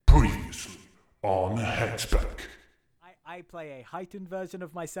Previously on Hexbank. I play a heightened version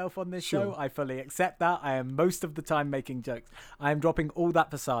of myself on this show. I fully accept that. I am most of the time making jokes. I am dropping all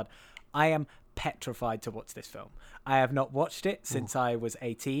that facade. I am petrified to watch this film. I have not watched it since I was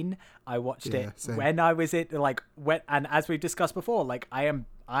 18. I watched it when I was and as we've discussed before, I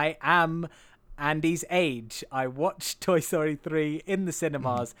am Andy's age. I watched Toy Story 3 in the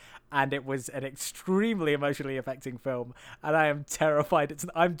cinemas, and it was an extremely emotionally affecting film, and I am terrified.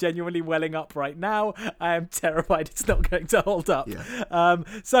 I'm genuinely welling up right now. I am terrified it's not going to hold up.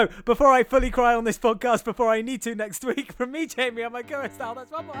 So before I fully cry on this podcast, before I need to next week, from me, Jamie, and my co-host Al,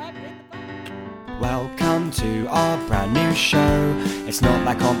 that's one more. Welcome to our brand new show. It's not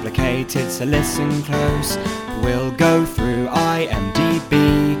that complicated, so listen close. We'll go through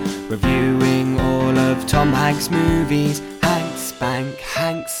IMDb, reviewing all of Tom Hanks' movies. Hanks Bank,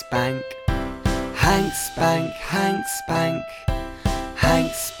 Hanks Bank, Hanks Bank, Hanks Bank,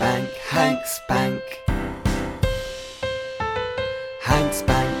 Hanks Bank, Hanks Bank, Hanks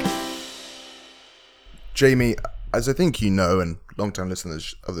Bank. Jamie, as I think you know, and long-time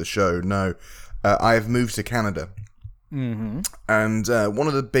listeners of the show know, I have moved to Canada. Mm-hmm. And one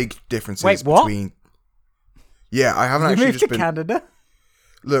of the big differences between... Yeah, I haven't actually just been... You moved to Canada?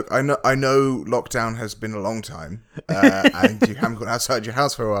 Look, I know lockdown has been a long time, and you haven't gone outside your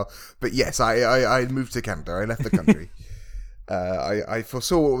house for a while. But yes, I moved to Canada. I left the country. I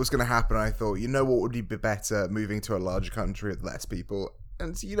foresaw what was going to happen. I thought, you know what would be better, moving to a larger country with less people.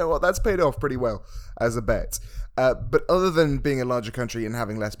 And you know what? That's paid off pretty well as a bet. But other than being a larger country and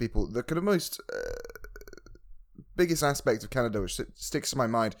having less people, the kind of most biggest aspect of Canada, which sticks to my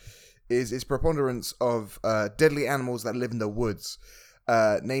mind, is its preponderance of deadly animals that live in the woods,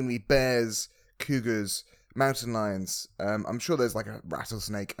 namely bears, cougars, mountain lions. I'm sure there's like a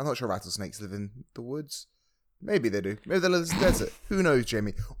rattlesnake. I'm not sure rattlesnakes live in the woods. Maybe they do. Maybe they live in the desert. Who knows,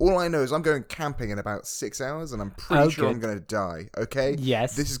 Jamie? All I know is I'm going camping in about 6 hours, and I'm pretty sure I'm going to die, okay?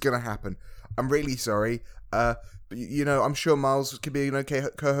 Yes. This is going to happen. I'm really sorry. But, you know, I'm sure Miles could be an okay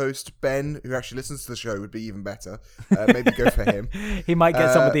co-host. Ben, who actually listens to the show, would be even better. Maybe go for him. He might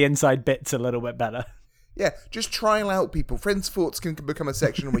get some of the inside bits a little bit better. Yeah, just trial out people. Friends Thoughts can become a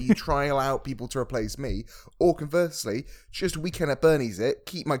section where you trial out people to replace me. Or conversely, just Weekend at Bernie's it,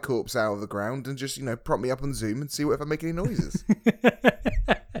 keep my corpse out of the ground and just, prop me up on Zoom and see if I make any noises.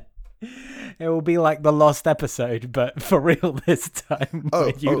 It will be like the lost episode, but for real this time,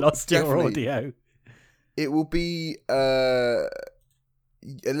 when you lost definitely. Your audio. It will be a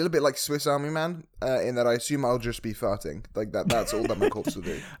little bit like Swiss Army Man, in that I assume I'll just be farting. Like that's all that my corpse will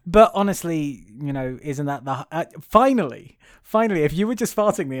do. But honestly, isn't that the... Finally, if you were just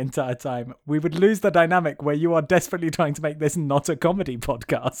farting the entire time, we would lose the dynamic where you are desperately trying to make this not a comedy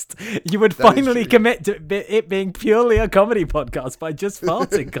podcast. You would finally commit to it being purely a comedy podcast by just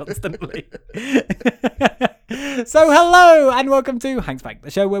farting constantly. So hello and welcome to Hanks Bank,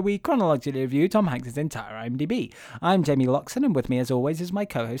 the show where we chronologically review Tom Hanks' entire IMDb. I'm Jamie Loxon, and with me as always is my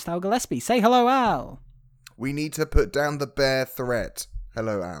co-host Al Gillespie. Say hello, Al. We need to put down the bear threat.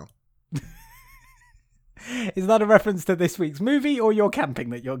 Hello, Al. Is that a reference to this week's movie or your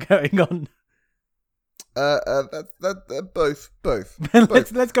camping that you're going on? Both.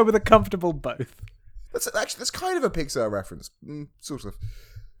 Let's go with a comfortable both. That's kind of a Pixar reference, sort of.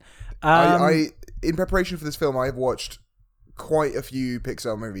 I in preparation for this film, I've watched quite a few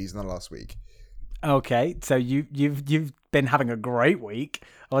Pixar movies in the last week. Okay, so you've been having a great week.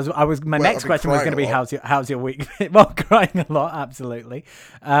 My next question was going to be how's your week? Well, crying a lot, absolutely.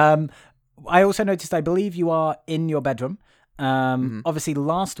 I also noticed, I believe you are in your bedroom. Obviously,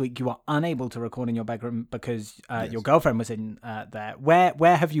 last week you were unable to record in your bedroom because your girlfriend was in there.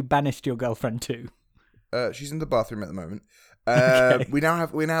 Where have you banished your girlfriend to? She's in the bathroom at the moment. Okay. We now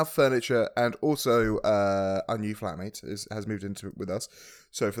have furniture, and also our new flatmate has moved into with us.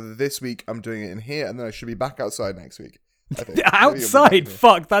 So for this week, I'm doing it in here, and then I should be back outside next week. Outside?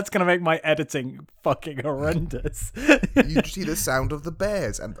 Fuck, that's going to make my editing fucking horrendous. You see the sound of the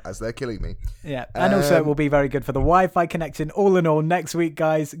bears and as they're killing me. Yeah, and also it will be very good for the Wi-Fi connection. All in all, next week,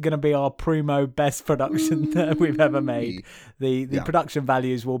 guys, going to be our primo best production that we've ever made. The production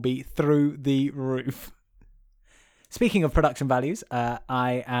values will be through the roof. Speaking of production values,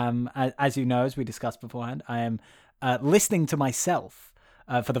 I am, as you know, as we discussed beforehand, I am listening to myself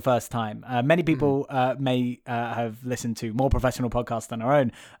for the first time. Many people may have listened to more professional podcasts than our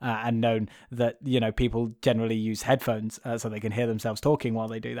own and known that, people generally use headphones so they can hear themselves talking while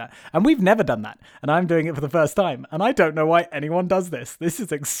they do that. And we've never done that. And I'm doing it for the first time. And I don't know why anyone does this. This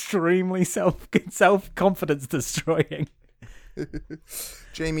is extremely self-confidence destroying.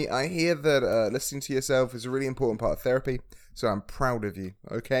 Jamie, I hear that listening to yourself is a really important part of therapy. So I'm proud of you,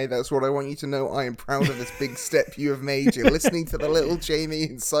 okay? That's what I want you to know. I am proud of this big step you have made. You're listening to the little Jamie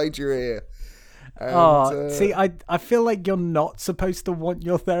inside your ear. And, see, I feel like you're not supposed to want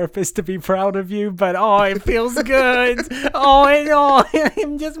your therapist to be proud of you, but it feels good.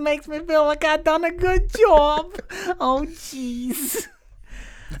 It just makes me feel like I've done a good job. Oh, jeez.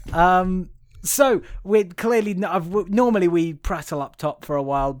 So we're clearly normally we prattle up top for a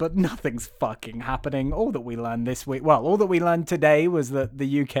while, but nothing's fucking happening. All that we learned this week, all that we learned today was that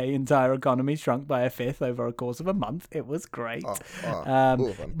the UK entire economy shrunk by a fifth over a course of a month. It was great.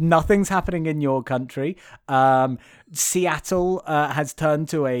 Nothing's happening in your country. Seattle has turned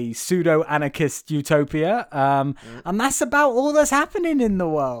to a pseudo-anarchist utopia, and that's about all that's happening in the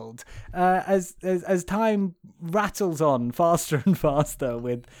world. As time rattles on faster and faster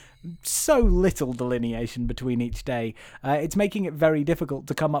with so little delineation between each day, it's making it very difficult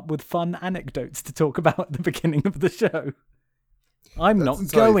to come up with fun anecdotes to talk about at the beginning of the show. I'm not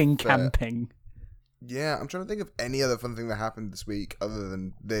going camping. Yeah, I'm trying to think of any other fun thing that happened this week other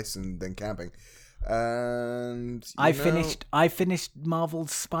than this and then camping. And I finished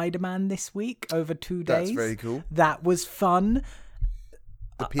Marvel's Spider-Man this week over 2 days. That's very cool. That was fun.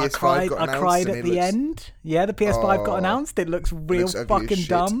 The PS5 I cried at the end. Yeah, the PS5 got announced. It looks fucking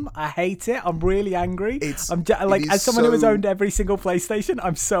dumb. I hate it. I'm really angry. As someone who has owned every single PlayStation,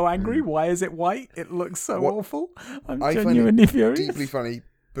 I'm so angry. Why is it white? It looks so awful. I'm genuinely furious. Deeply funny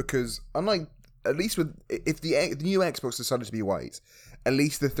because unlike, at least with if the new Xbox decided to be white, at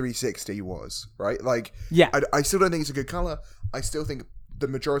least the 360 was, right? Like, yeah, I still don't think it's a good color. I still think the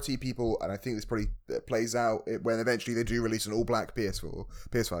majority of people, and I think this probably plays out when eventually they do release an all-black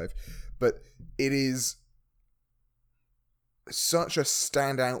PS5, but it is such a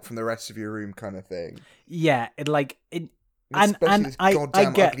stand out from the rest of your room kind of thing. Yeah, especially this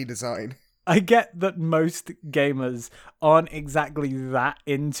goddamn ugly design. I get that most gamers aren't exactly that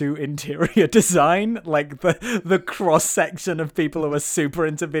into interior design. Like the cross-section of people who are super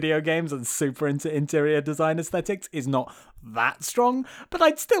into video games and super into interior design aesthetics is not that strong. But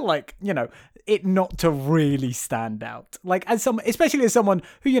I'd still like, it not to really stand out. Like especially as someone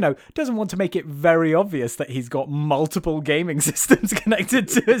who, doesn't want to make it very obvious that he's got multiple gaming systems connected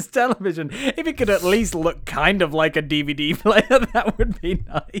to his television. If it could at least look kind of like a DVD player, that would be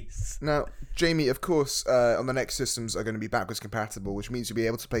nice. Now, Jamie, of course, on the next systems are going to be backwards compatible, which means you'll be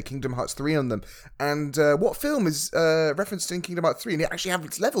able to play Kingdom Hearts 3 on them. And what film is referenced in Kingdom Hearts 3? And it actually has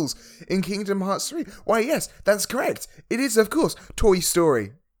its levels in Kingdom Hearts 3. Why, yes, that's correct. It is, of course, Toy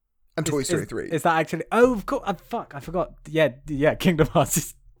Story. And Toy Story 3. Is that actually... Oh, of course. I forgot. Yeah, Kingdom Hearts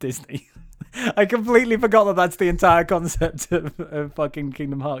is Disney. I completely forgot that that's the entire concept of fucking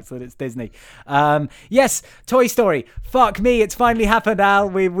Kingdom Hearts, that it's Disney. Yes, Toy Story. Fuck me, it's finally happened, Al.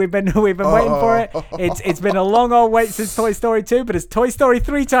 We've been waiting for it. It's been a long old wait since Toy Story 2, but it's Toy Story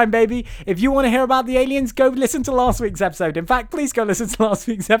 3 time, baby. If you want to hear about the aliens, go listen to last week's episode. In fact, please go listen to last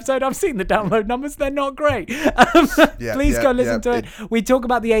week's episode. I've seen the download numbers. They're not great. Please go listen to it. We talk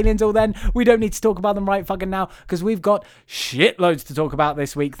about the aliens all then. We don't need to talk about them right fucking now because we've got shitloads to talk about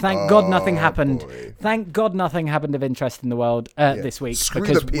this week. Thank God nothing happened. Boy. Thank God nothing happened of interest in the world this week. Screw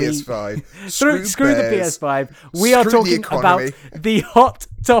the PS5. Screw the PS5. We are talking about the hot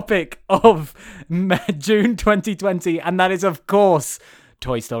topic of June 2020, and that is, of course,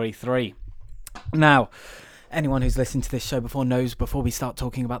 Toy Story 3. Now, anyone who's listened to this show before knows before we start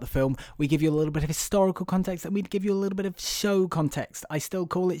talking about the film, we give you a little bit of historical context and we'd give you a little bit of show context. I still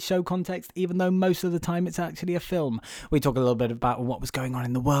call it show context, even though most of the time it's actually a film. We talk a little bit about what was going on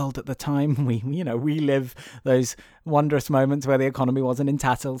in the world at the time. We live those wondrous moments where the economy wasn't in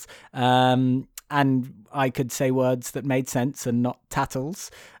tatters. And I could say words that made sense and not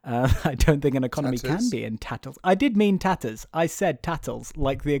tattles. I don't think an economy can be in tattles. I did mean tatters. I said tattles,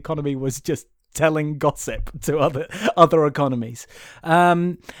 like the economy was just telling gossip to other economies.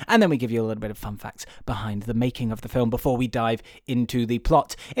 And then we give you a little bit of fun facts behind the making of the film before we dive into the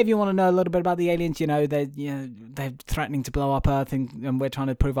plot. If you want to know a little bit about the aliens, they're threatening to blow up Earth and we're trying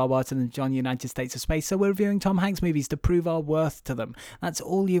to prove our worth in the United States of Space, so we're reviewing Tom Hanks movies to prove our worth to them. That's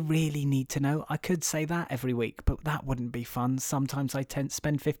all you really need to know. I could say that every week, but that wouldn't be fun. Sometimes I tend to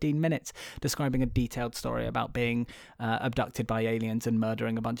spend 15 minutes describing a detailed story about being abducted by aliens and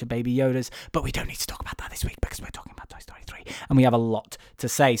murdering a bunch of baby Yodas, but we don't need to talk about that this week because we're talking about Toy Story 3 and we have a lot to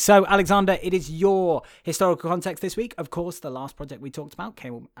say. So, Alexander, it is your historical context this week. Of course, the last project we talked about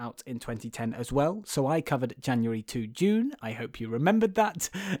came out in 2010 as well. So I covered January to June. I hope you remembered that.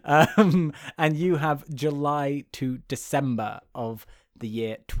 And you have July to December of the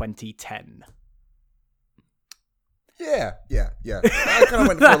year 2010. Yeah. I kind of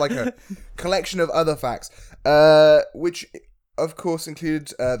went for like a collection of other facts, which of course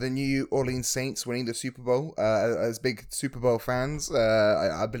included the New Orleans Saints winning the Super Bowl. As big Super Bowl fans,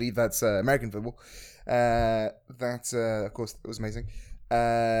 I believe that's American football. Of course, it was amazing.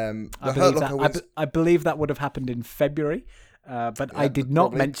 I believe that would have happened in February. But I did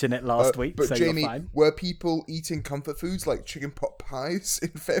not mention it last week, but so Jamie, you're fine. Were people eating comfort foods like chicken pot pies in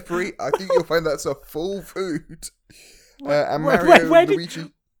February? I think you'll find that's a full food. And Mario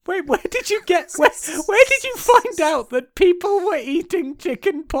Luigi. Where did you find out that people were eating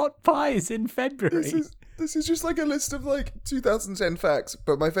chicken pot pies in February? This is just like a list of like 2010 facts,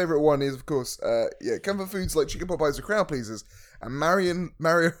 but my favourite one is, of course, comfort foods like chicken pot pies are crowd pleasers, and Mario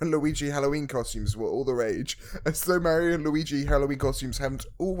and Luigi Halloween costumes were all the rage, as though Mario and Luigi Halloween costumes haven't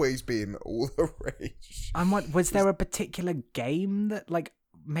always been all the rage. Was there a particular game that, like,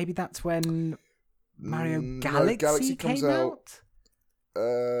 maybe that's when Mario Galaxy came out?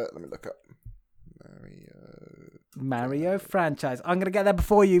 Let me look up. Mario franchise. I'm going to get there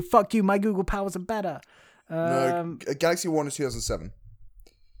before you. Fuck you, my Google powers are better. No, Galaxy 1 is 2007.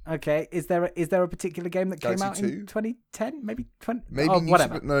 Okay, is there a particular game that Galaxy came out 2? in 2010? Maybe 20? Maybe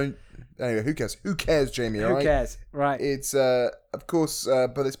whatever. No, anyway, who cares? Who cares, Jamie? Who cares? Right. It's of course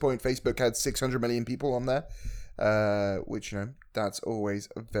by this point Facebook had 600 million people on there, which that's always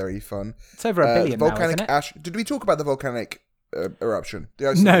very fun. It's over a billion volcanic now, isn't it? ash. Did we talk about the volcanic eruption?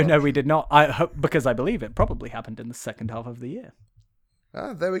 No, we did not. Because I believe it probably happened in the second half of the year.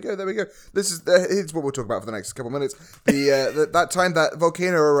 There we go. Here's what we'll talk about for the next couple of minutes. That time that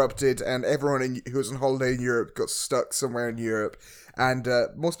volcano erupted and everyone who was on holiday in Europe got stuck somewhere in Europe, and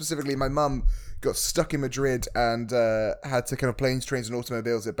more specifically, my mum got stuck in Madrid and had to kind of planes, trains, and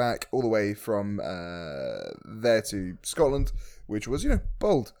automobiles it back all the way from there to Scotland, which was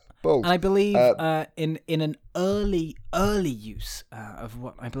bold. And I believe in an early use of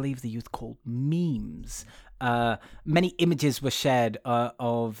what I believe the youth called memes, many images were shared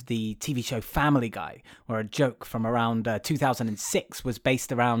of the TV show Family Guy, where a joke from around 2006 was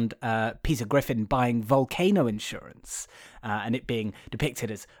based around Peter Griffin buying volcano insurance, and it being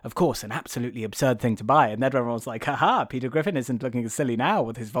depicted as, of course, an absolutely absurd thing to buy. And then everyone was like, haha, Peter Griffin isn't looking as silly now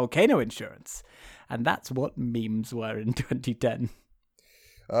with his volcano insurance. And that's what memes were in 2010.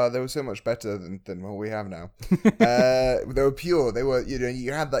 They were so much better than what we have now. They were pure. They were,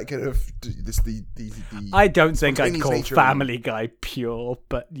 you had that kind of the I don't think I'd call Family Guy pure,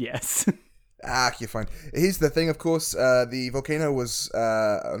 but yes. You're fine. Here's the thing, of course, the volcano was,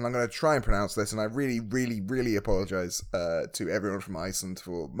 and I'm going to try and pronounce this, and I really, really, really apologize to everyone from Iceland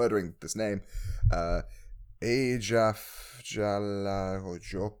for murdering this name.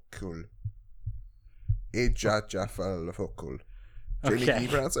 Eyjafjallajökull. Eyjafjallajökull. Jamie, can you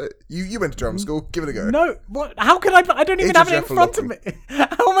pronounce it? You went to drama school. Give it a go. No, what? How can I don't even have it in front of me.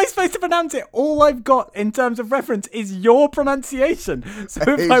 How am I supposed to pronounce it? All I've got in terms of reference is your pronunciation. So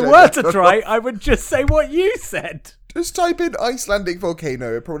if I were to try, I would just say what you said. Just type in Icelandic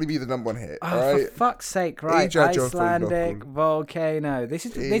volcano. It'd probably be the #1 hit. Oh, all right? For fuck's sake, right? Icelandic volcano. This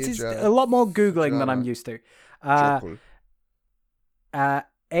is a lot more Googling than I'm used to.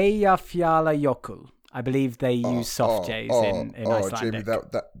 Eyjafjallajökull. I believe they use soft J's in Icelandic. Jamie,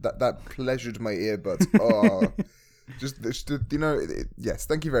 that pleasured my earbuds. Yes,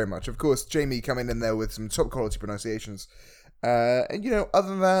 thank you very much. Of course, Jamie coming in there with some top quality pronunciations. And other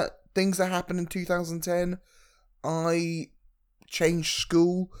than that, things that happened in 2010, I changed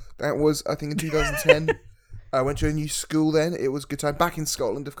school. That was, I think, in 2010. I went to a new school then. It was a good time. Back in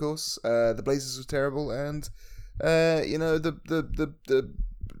Scotland, of course. The Blazers was terrible, and the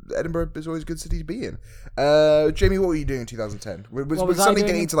Edinburgh is always a good city to be in. Jamie, what were you doing in 2010? Was something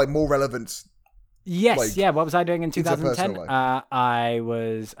getting into more relevant? Yes, what was I doing in 2010? I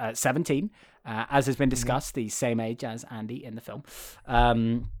was 17, as has been discussed, the same age as Andy in the film.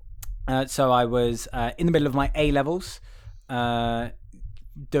 So I was in the middle of my A-levels,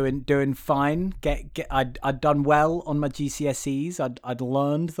 doing fine. I'd done well on my GCSEs. I'd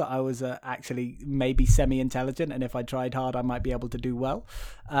learned that I was actually maybe semi-intelligent, and if I tried hard, I might be able to do well.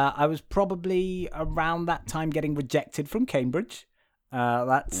 I was probably around that time getting rejected from Cambridge.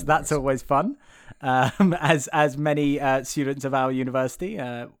 That's always fun, as many students of our university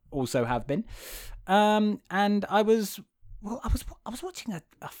also have been. And I was watching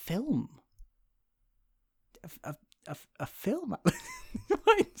a film. A film?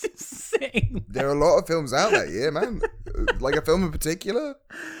 I'm just saying. There are a lot of films out that year, man. Like a film in particular?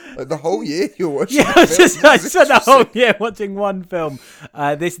 Like the whole year you're watching? Yeah, I spent the whole year watching one film.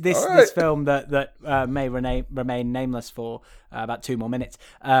 This film that may remain nameless for about 2 more minutes.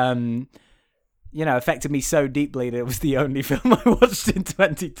 affected me so deeply that it was the only film I watched in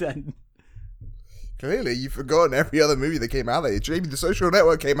 2010. Clearly, you've forgotten every other movie that came out that year. Jamie, The Social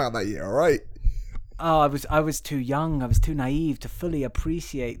Network came out that year, all right? Oh, I was too young. I was too naive to fully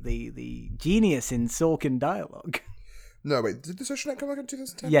appreciate the genius in Sorkin dialogue. No, wait, did The Social Network come out in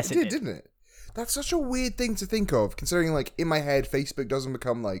 2010? Yes, it did. Didn't it? That's such a weird thing to think of, considering, like, in my head, Facebook doesn't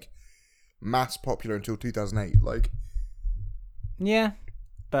become, like, mass popular until 2008. Like, yeah,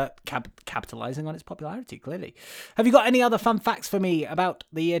 but capitalizing on its popularity, clearly. Have you got any other fun facts for me about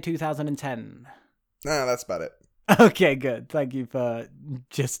the year 2010? nah, that's about it. Okay, good. Thank you for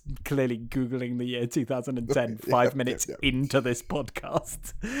just clearly Googling the year 2010 5 minutes into this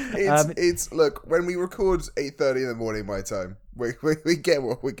podcast. It's look, when we record 8:30 in the morning my time, we get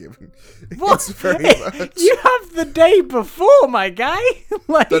what we're given. What? It's very much. You have the day before, my guy.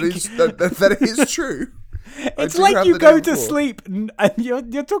 Like, that is true. it's like you go to sleep and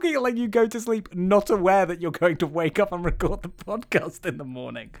you're talking like you go to sleep not aware that you're going to wake up and record the podcast in the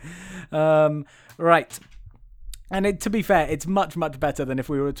morning. Right. And to be fair, it's much, much better than if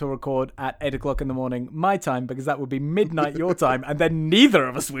we were to record at 8 o'clock in the morning, my time, because that would be midnight your time, and then neither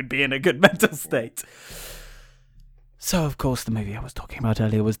of us would be in a good mental state. So, of course, the movie I was talking about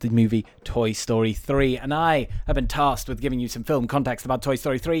earlier was the movie Toy Story 3, and I have been tasked with giving you some film context about Toy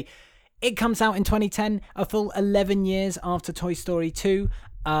Story 3. It comes out in 2010, a full 11 years after Toy Story 2.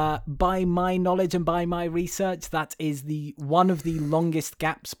 By my knowledge and by my research, that is one of the longest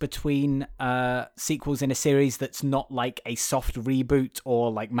gaps between sequels in a series that's not like a soft reboot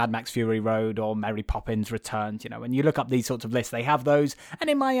or like Mad Max Fury Road or Mary Poppins Returns. When you look up these sorts of lists, they have those, and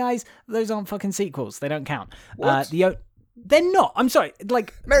in my eyes, those aren't fucking sequels. They don't count. What? They're not. I'm sorry.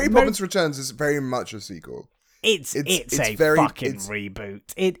 Like Mary Poppins Returns is very much a sequel. It's a fucking reboot.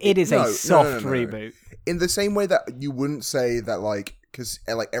 It is a soft reboot. In the same way that you wouldn't say that, like, because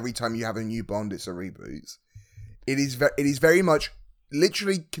like every time you have a new Bond, it's a reboot. It is very much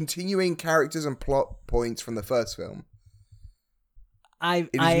literally continuing characters and plot points from the first film. It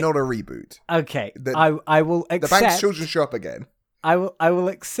is not a reboot. Okay, I will accept. The Banks Children's Shop again. I will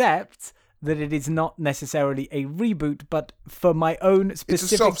accept that it is not necessarily a reboot, but for my own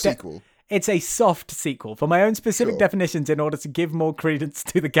specific... It's a soft sequel. It's a soft sequel. For my own specific definitions, in order to give more credence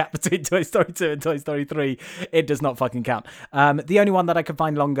to the gap between Toy Story 2 and Toy Story 3, it does not fucking count. The only one that I could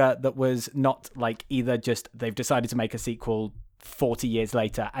find longer that was not like either just they've decided to make a sequel 40 years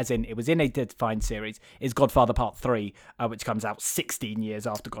later, as in it was in a defined series, is Godfather Part 3, which comes out 16 years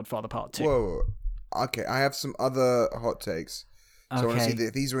after Godfather Part 2. Whoa. Okay, I have some other hot takes. So I want to see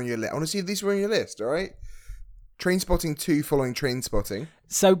if these were on your list. I want to see if these were on your list, all right? Trainspotting 2 following Trainspotting.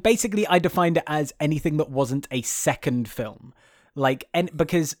 So basically, I defined it as anything that wasn't a second film. Like, and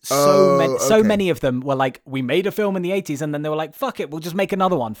because so many of them were like, we made a film in the 80s, and then they were like, fuck it, we'll just make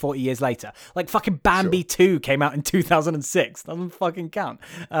another one 40 years later. Like, fucking Bambi 2 came out in 2006. Doesn't fucking count.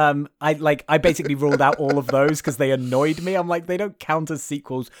 I basically ruled out all of those because they annoyed me. I'm like, they don't count as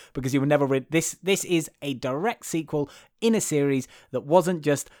sequels because you were never this is a direct sequel in a series that wasn't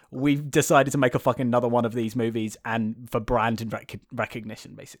just, we've decided to make a fucking another one of these movies and for brand and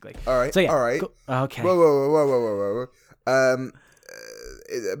recognition, basically. All right. So, yeah, all right. Okay. Whoa.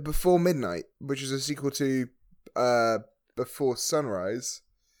 Before Midnight, which is a sequel to Before Sunrise.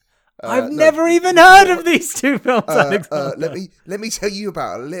 I've never even heard of these two films, Alexander. Let me tell you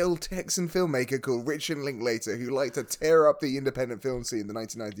about a little Texan filmmaker called Richard Linklater who liked to tear up the independent film scene in the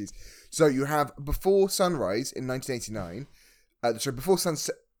 1990s. So you have Before Sunrise in 1989. Before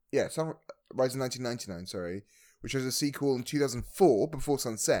Sunset. Yeah, Sunrise in 1999, sorry. Which was a sequel in 2004, Before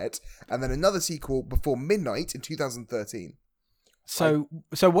Sunset. And then another sequel, Before Midnight, in 2013. So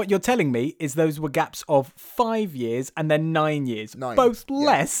what you're telling me is those were gaps of 5 years and then 9 years. Both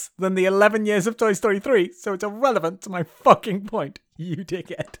less than the 11 years of Toy Story 3. So it's irrelevant to my fucking point, you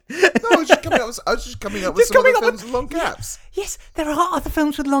dickhead. No, I was just coming up with some other films with long gaps. Yes, there are other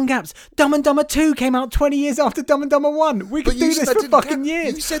films with long gaps. Dumb and Dumber 2 came out 20 years after Dumb and Dumber 1. We could do this for fucking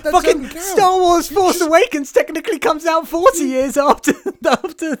years. You said that fucking doesn't count. Star Wars Force Awakens technically comes out 40 years after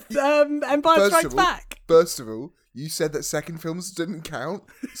Empire Strikes Back. First of all, you said that second films didn't count,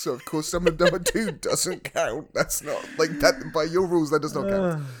 so of course Dumb and Dumber 2 doesn't count. That's not, like, that by your rules, that does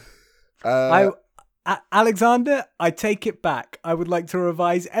not count. Alexander, I take it back. I would like to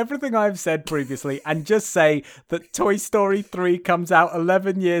revise everything I've said previously and just say that Toy Story 3 comes out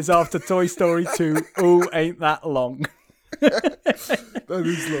 11 years after Toy Story 2. Ooh, ain't that long. That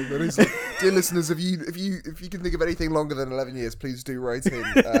is long. That is long. Dear listeners, if you can think of anything longer than 11 years, please do write in.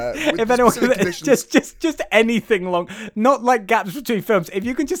 If anyone, just anything long, not like gaps between films. If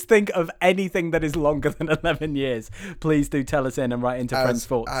you can just think of anything that is longer than 11 years, please do tell us in and write into Friends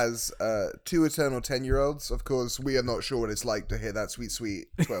Thoughts. As two eternal 10-year-olds, of course, we are not sure what it's like to hear that sweet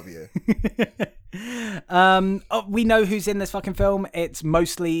 12-year. We know who's in this fucking film. It's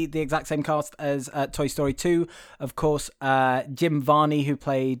mostly the exact same cast as Toy Story 2. Of course, Jim Varney, who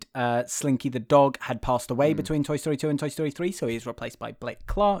played Slinky the dog, had passed away between Toy Story 2 and Toy Story 3, so he's replaced by Blake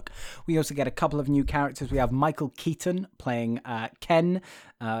Clark. We also get a couple of new characters. We have Michael Keaton playing Ken,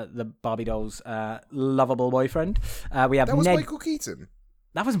 the Barbie doll's lovable boyfriend. We have That was Ned. Michael Keaton.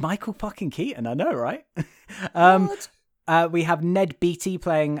 That was Michael fucking Keaton, I know, right? What? We have Ned Beatty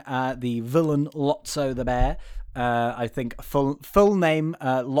playing the villain Lotso the bear. I think full name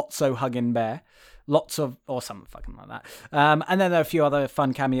Lotso Huggin' Bear. Lots of, or something fucking like that. And then there are a few other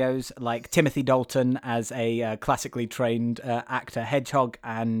fun cameos, like Timothy Dalton as a classically trained actor hedgehog,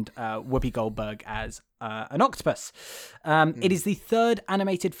 and Whoopi Goldberg as an octopus. It is the third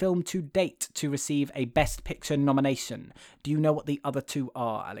animated film to date to receive a Best Picture nomination. Do you know what the other two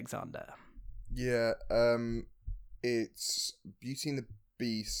are, Alexander? Yeah, it's Beauty and the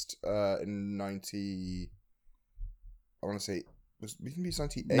Beast in 90... I want to say... Was Beauty and the Beast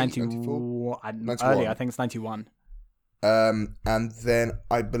 98, 94? 91. Early, I think it's 91. And then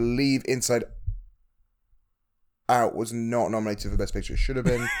I believe Inside Out was not nominated for Best Picture. It should have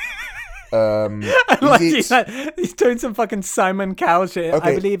been. He's doing some fucking Simon Cowell shit.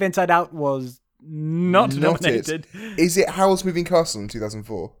 Okay. I believe Inside Out was not nominated. Is it Howl's Moving Castle in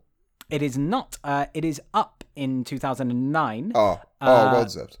 2004? It is not. It is Up in 2009. Well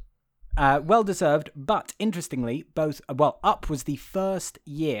deserved. Well deserved, but interestingly, Up was the first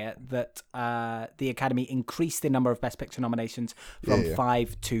year that the Academy increased the number of Best Picture nominations from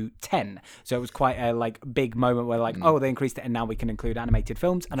 5 to 10. So it was quite a big moment where they increased it and now we can include animated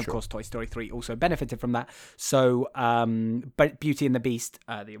films. And of course, Toy Story 3 also benefited from that. So, but Beauty and the Beast,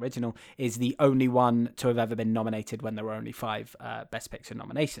 the original, is the only one to have ever been nominated when there were only 5 Best Picture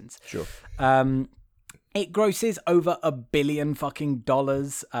nominations. Sure. It grosses over $1 billion fucking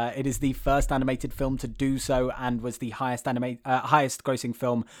dollars. It is the first animated film to do so, and was the highest grossing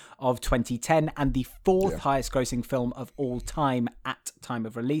film of 2010, and the fourth highest grossing film of all time at time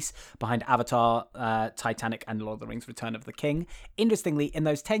of release, behind Avatar, Titanic, and Lord of the Rings: Return of the King. Interestingly, in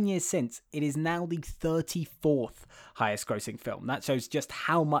those 10 years since, it is now the 34th highest grossing film. That shows just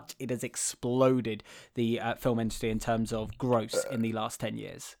how much it has exploded the film industry in terms of gross in the last 10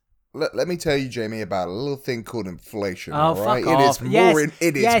 years. Let me tell you, Jamie, about a little thing called inflation. Oh, right? fuck off.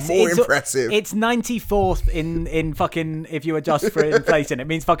 It is more impressive. It's 94th in fucking, if you adjust for inflation. It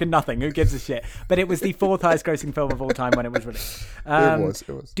means fucking nothing. Who gives a shit? But it was the 4th highest grossing film of all time when it was released. It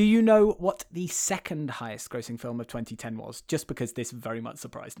was. Do you know what the second highest grossing film of 2010 was? Just because this very much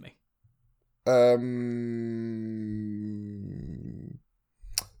surprised me.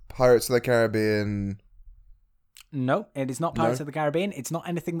 Pirates of the Caribbean... No, it is not Pirates of the Caribbean. It's not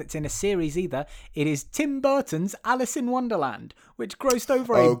anything that's in a series either. It is Tim Burton's Alice in Wonderland, which grossed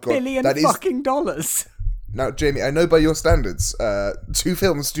over $1 billion fucking dollars. Now, Jamie, I know by your standards, 2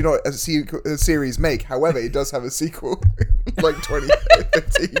 films do not a series make. However, it does have a sequel, like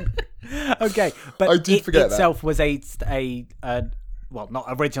 2015. Okay, but I did forget itself was well, not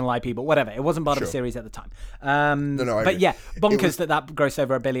original IP, but whatever. It wasn't part of a series at the time. But yeah, bonkers that grossed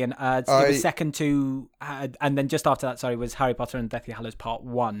over $1 billion. It was second to, and then just after that, was Harry Potter and Deathly Hallows Part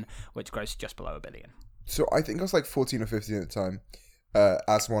 1, which grossed just below $1 billion. So I think I was like 14 or 15 at the time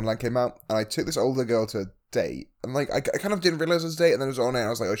as Wonderland came out, and I took this older girl to a date, and I kind of didn't realize it was a date, and then it was on it, and I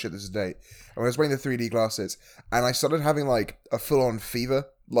was like, oh shit, this is a date. And I was wearing the 3D glasses, and I started having a full-on fever.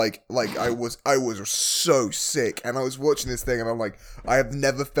 Like I was so sick, and I was watching this thing, and I'm like, I have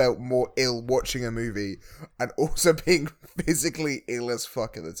never felt more ill watching a movie, and also being physically ill as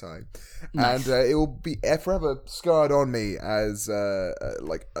fuck at the time. Nice. And it will be forever scarred on me as a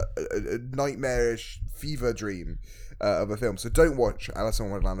nightmarish fever dream of a film. So don't watch Alice in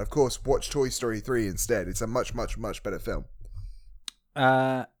Wonderland. Of course, watch Toy Story 3 instead. It's a much, much, much better film.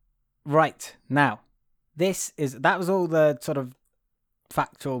 Right now, that was all the sort of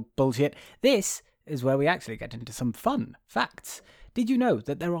factual bullshit. This is where we actually get into some fun facts. Did you know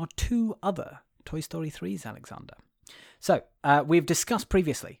that there are 2 other Toy Story 3s, Alexander? So, we've discussed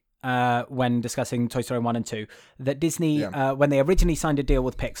previously, when discussing Toy Story 1 and 2, that Disney, when they originally signed a deal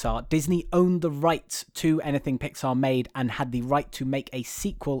with Pixar, Disney owned the rights to anything Pixar made and had the right to make a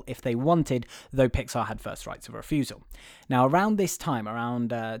sequel if they wanted, though Pixar had first rights of refusal. Now, around this time, around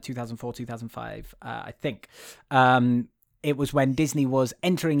 2004, 2005, I think, it was when Disney was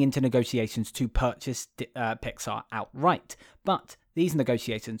entering into negotiations to purchase Pixar outright. But these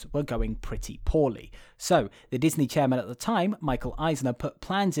negotiations were going pretty poorly. So the Disney chairman at the time, Michael Eisner, put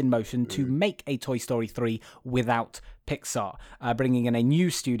plans in motion to make a Toy Story 3 without Pixar, bringing in a new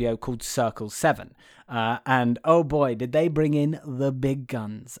studio called Circle 7. And oh boy, did they bring in the big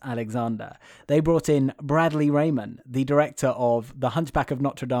guns, Alexander. They brought in Bradley Raymond, the director of The Hunchback of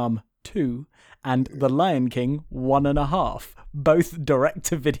Notre Dame 2 and The Lion King 1.5, both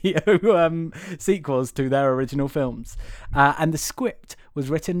direct-to-video sequels to their original films. And the script was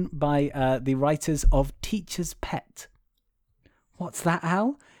written by the writers of Teacher's Pet. What's that,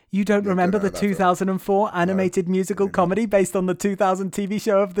 Al? You don't remember the 2004 animated musical comedy based on the 2000 TV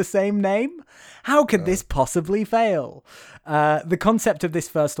show of the same name? How could this possibly fail? The concept of this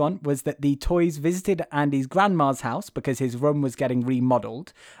first one was that the toys visited Andy's grandma's house because his room was getting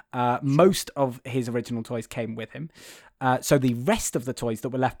remodeled. Most of his original toys came with him. So the rest of the toys that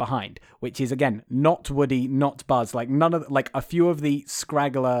were left behind, which is, again, not Woody, not Buzz, like a few of the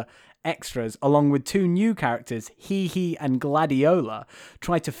scraggler extras, along with two new characters, Hee Hee and Gladiola,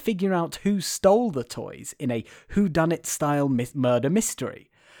 try to figure out who stole the toys in a whodunit style murder mystery.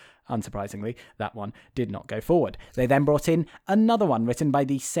 Unsurprisingly, that one did not go forward. They then brought in another one written by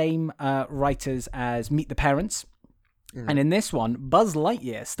the same writers as Meet the Parents. And in this one, Buzz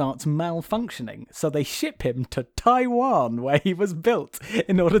Lightyear starts malfunctioning, so they ship him to Taiwan, where he was built,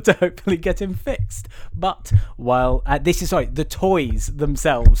 in order to hopefully get him fixed. But while the toys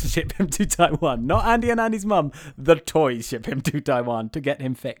themselves ship him to Taiwan, not Andy and Andy's mum. The toys ship him to Taiwan to get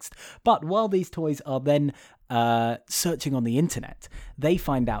him fixed. But while these toys are then searching on the internet, they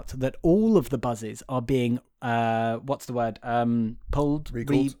find out that all of the Buzzes are being pulled,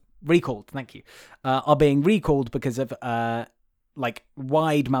 recalled, thank you, are being recalled because of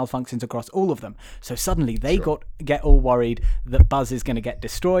wide malfunctions across all of them. So suddenly they get all worried that Buzz is going to get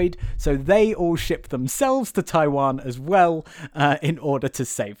destroyed. So they all ship themselves to Taiwan as well in order to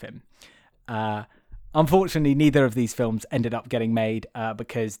save him. Unfortunately, neither of these films ended up getting made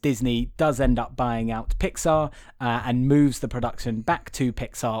because Disney does end up buying out Pixar and moves the production back to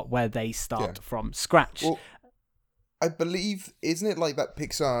Pixar, where they start from scratch. Well, I believe, isn't it like that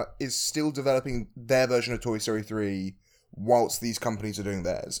Pixar is still developing their version of Toy Story 3 whilst these companies are doing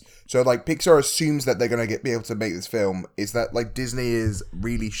theirs? So, like, Pixar assumes that they're going to be able to make this film. Is that, like, Disney is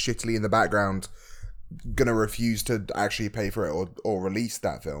really shittily in the background going to refuse to actually pay for it or release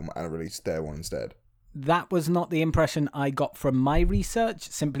that film and release their one instead? That was not the impression I got from my research,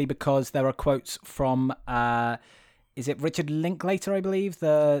 simply because there are quotes from... is it Richard Linklater, I believe?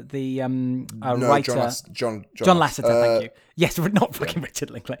 The writer. John Lasseter, thank you. Yes, not fucking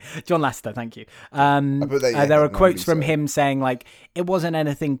Richard Linklater. John Lasseter, thank you. There are quotes from him saying, like, it wasn't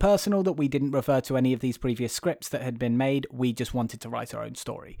anything personal, that we didn't refer to any of these previous scripts that had been made. We just wanted to write our own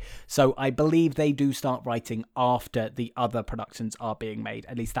story. So I believe they do start writing after the other productions are being made.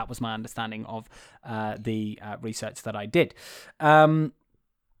 At least that was my understanding of the research that I did.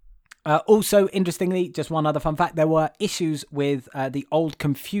 Also, interestingly, just one other fun fact, there were issues with the old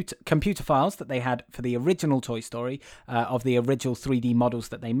computer files that they had for the original Toy Story, of the original 3D models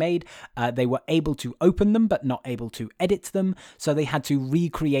that they made. They were able to open them, but not able to edit them, so they had to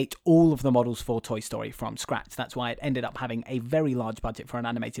recreate all of the models for Toy Story from scratch. That's why it ended up having a very large budget for an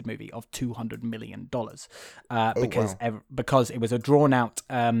animated movie of $200 million, because it was a drawn-out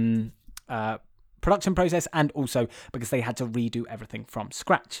production process, and also because they had to redo everything from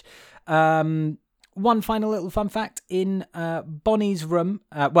scratch. One final little fun fact, in Bonnie's room,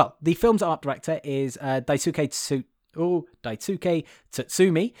 the film's art director is Daisuke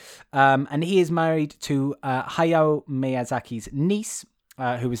Tsutsumi, and he is married to Hayao Miyazaki's niece,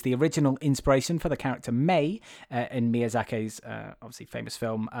 who was the original inspiration for the character Mei in Miyazaki's obviously famous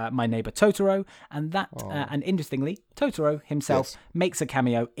film My Neighbor Totoro, and and interestingly, Totoro himself makes a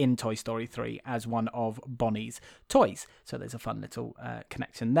cameo in Toy Story 3 as one of Bonnie's toys. So there's a fun little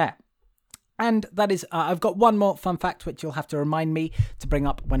connection there. And that is, I've got one more fun fact which you'll have to remind me to bring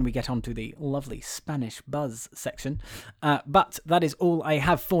up when we get onto the lovely Spanish Buzz section. But that is all I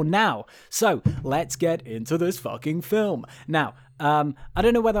have for now. So let's get into this fucking film. Now, I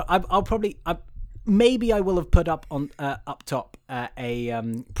don't know whether maybe I will have put up on up top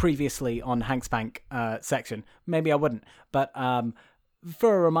a previously on Hank Spank section. Maybe I wouldn't. But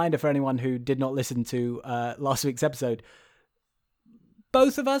for a reminder for anyone who did not listen to last week's episode,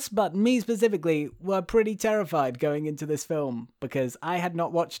 both of us, but me specifically, were pretty terrified going into this film because I had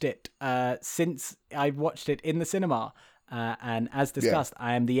not watched it since I watched it in the cinema. And as discussed,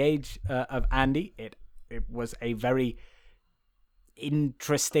 I am the age of Andy. It was a very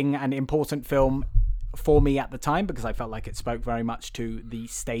interesting and important film for me at the time because I felt like it spoke very much to the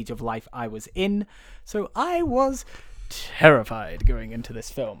stage of life I was in. So I was terrified going into this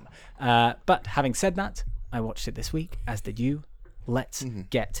film. But having said that, I watched it this week, as did you. Let's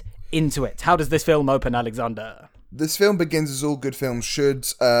get into it. How does this film open, Alexander? This film begins as all good films should,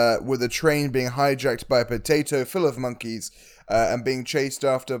 with a train being hijacked by a potato full of monkeys and being chased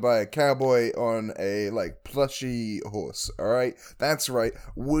after by a cowboy on a, plushy horse, alright? That's right,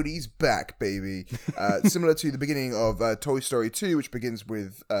 Woody's back, baby. Similar to the beginning of Toy Story 2, which begins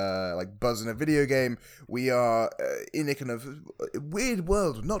with, Buzz in a video game, we are in a kind of weird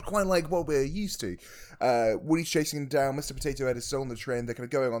world, not quite like what we're used to. Woody's chasing him down, Mr. Potato Head is still on the train, they're kind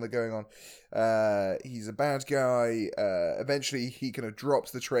of going on. He's a bad guy. Eventually, he kind of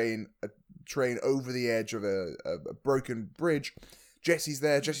drops the train over the edge of a broken bridge. Jesse's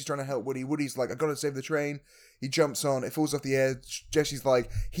there. Jesse's trying to help Woody. Woody's like, I gotta save the train. He jumps on. It falls off the edge. Jesse's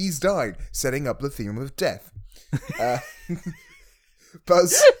like, he's died, setting up the theme of death.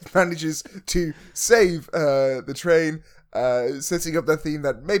 Buzz manages to save the train, setting up the theme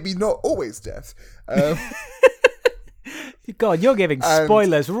that maybe not always death. God, you're giving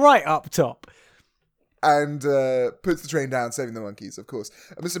spoilers right up top. And puts the train down, saving the monkeys, of course.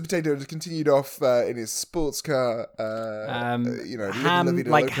 And Mr. Potato has continued off in his sports car.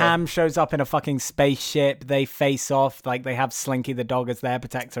 Ham shows up in a fucking spaceship. They face off. They have Slinky the dog as their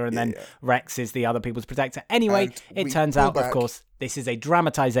protector, and then Rex is the other people's protector. Anyway, it turns out, of course, this is a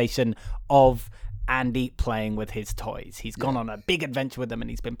dramatization of Andy playing with his toys. He's gone on a big adventure with them, and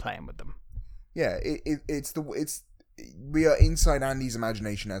he's been playing with them. Yeah, we are inside Andy's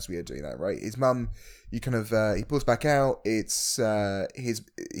imagination as we are doing that, right? His mum, he pulls back out. It's his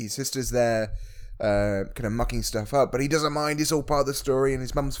sister's there, kind of mucking stuff up, but he doesn't mind. It's all part of the story, and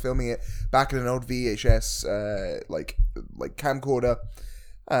his mum's filming it back in an old VHS, camcorder.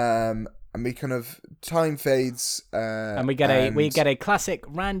 And we kind of time fades, and we get a classic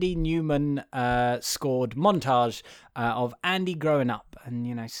Randy Newman scored montage of Andy growing up,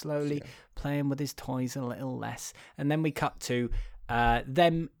 and slowly playing with his toys a little less, and then we cut to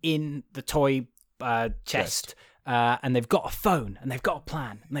them in the toy chest, and they've got a phone and they've got a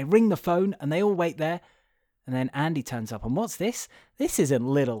plan, and they ring the phone and they all wait there. And then Andy turns up, and what's this? This isn't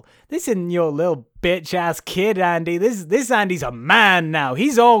your little bitch ass kid, Andy. This Andy's a man now.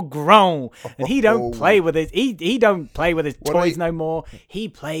 He's all grown, and he don't play with it. He don't play with his toys no more. He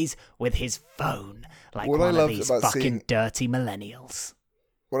plays with his phone like one of these fucking dirty millennials.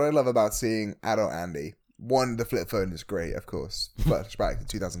 What I love about seeing adult Andy, one, the flip phone is great, of course, flashback to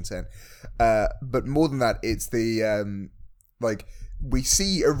 2010. But more than that, it's the we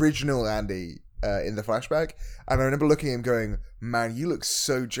see original Andy. In the flashback, and I remember looking at him going, man, you look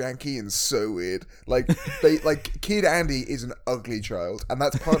so janky and so weird. Kid Andy is an ugly child, and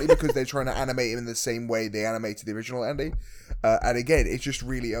that's partly because they're trying to animate him in the same way they animated the original Andy, and again, it's just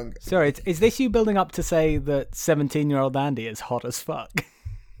really Sorry, is this you building up to say that 17-year-old Andy is hot as fuck?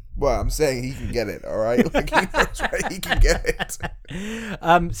 Well, I'm saying he can get it, all right? He can get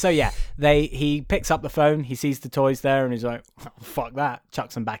it. So yeah, he picks up the phone, he sees the toys there, and he's like, oh, fuck that,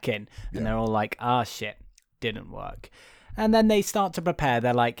 chucks them back in. And they're all like, shit, didn't work. And then they start to prepare.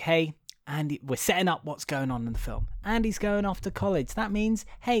 They're like, hey, Andy, we're setting up what's going on in the film. Andy's going off to college. That means,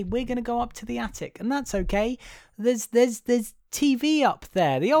 hey, we're going to go up to the attic, and that's okay. There's TV up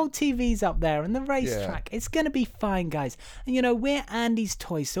there. The old TV's up there, and the racetrack. It's going to be fine, guys. And, we're Andy's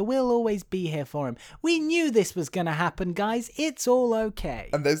toys, so we'll always be here for him. We knew this was going to happen, guys. It's all okay.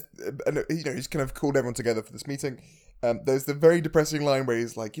 And he's kind of called everyone together for this meeting. There's the very depressing line where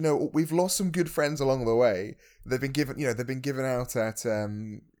he's like, we've lost some good friends along the way. They've been given out at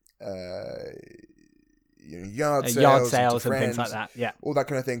yard sales and things like that, all that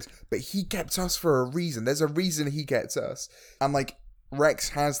kind of things. But he kept us for a reason. There's a reason he gets us. And Rex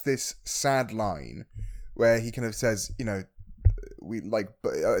has this sad line where he kind of says,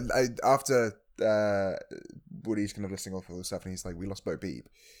 after Woody's kind of listing off all the stuff, and he's like, we lost Bo Peep,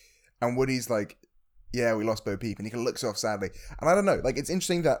 and Woody's like, yeah, we lost Bo Peep, and he kind of looks off sadly. And I don't know, it's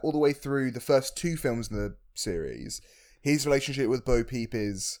interesting that all the way through the first two films in the series, his relationship with Bo Peep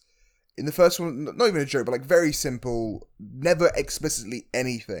is, in the first one, not even a joke, but very simple, never explicitly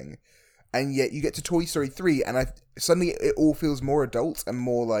anything. And yet you get to Toy Story 3, and suddenly it all feels more adult and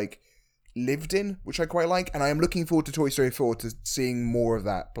more lived in, which I quite like. And I am looking forward to Toy Story 4 to seeing more of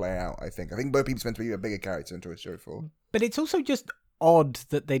that play out, I think. I think Bo Peep's meant to be a bigger character in Toy Story 4. But it's also just odd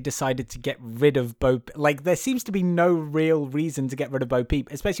that they decided to get rid of Bo. There seems to be no real reason to get rid of Bo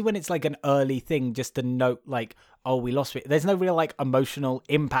Peep, especially when it's an early thing, just to note oh, we lost it. There's no real emotional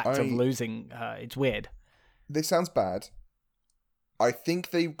impact of losing her. It's weird. This sounds bad. I think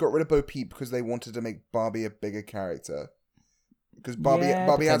they got rid of Bo Peep because they wanted to make Barbie a bigger character. Because Barbie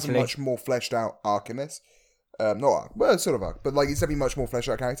has a much more fleshed out arc in this. Not arc, well, sort of arc, but like it's definitely much more fleshed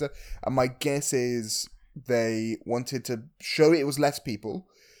out character. And my guess is they wanted to show it was less people,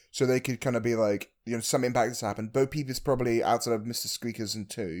 so they could kind of be like, you know, some impact has happened. Bo Peep is probably, outside of Mr. Squeakers and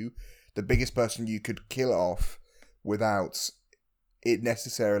 2, the biggest person you could kill off without it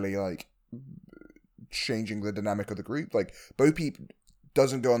necessarily like changing the dynamic of the group. Like Bo Peep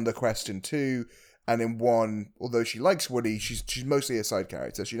doesn't go on the quest in 2, and in 1, although she likes Woody, she's mostly a side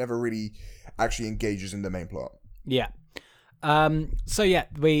character. She never really actually engages in the main plot. Yeah. So yeah,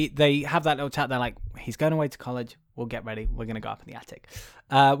 they have that little chat. They're like, he's going away to college. We'll get ready. We're going to go up in the attic.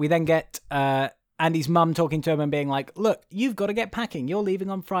 We then get Andy's mum talking to him and being like, look, you've got to get packing. You're leaving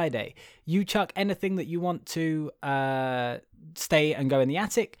on Friday. You chuck anything that you want to stay and go in the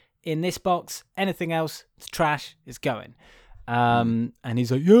attic. In this box, anything else, it's trash, it's going. And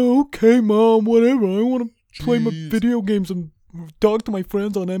he's like, yeah, okay, Mom, whatever. I want to play my video games and talk to my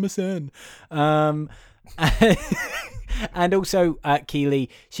friends on MSN. And also, Keely,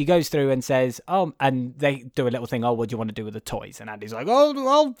 she goes through and says, and they do a little thing, what do you want to do with the toys? And Andy's like,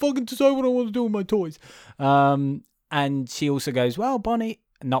 I'll fucking decide what I want to do with my toys. And she also goes, well,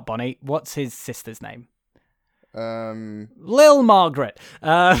 not Bonnie, what's his sister's name? Lil Margaret.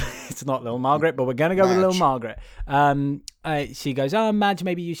 It's not Lil Margaret, but we're gonna go with Lil Margaret. She goes, Madge,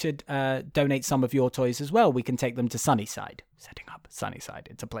 maybe you should donate some of your toys as well. We can take them to Sunnyside. Setting up Sunnyside.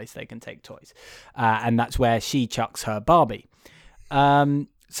 It's a place they can take toys. And that's where she chucks her Barbie.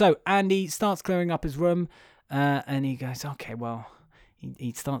 So Andy starts clearing up his room, and he goes, okay, well,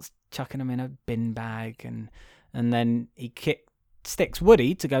 he starts chucking them in a bin bag, and then he sticks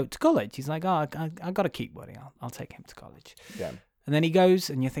Woody to go to college. He's like, I got to keep Woody. I'll take him to college. Yeah. And then he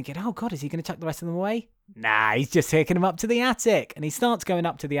goes, and you're thinking, oh, God, is he going to chuck the rest of them away? Nah, he's just taking him up to the attic. And he starts going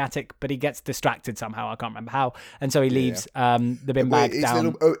up to the attic, but he gets distracted somehow. I can't remember how. And so he leaves the bin bag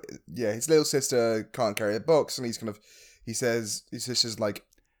down. His little sister can't carry the box, and he says to his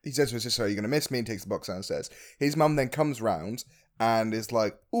sister, are you going to miss me? And takes the box downstairs. His mum then comes round and is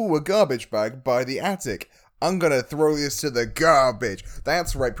like, ooh, a garbage bag by the attic. I'm going to throw this to the garbage.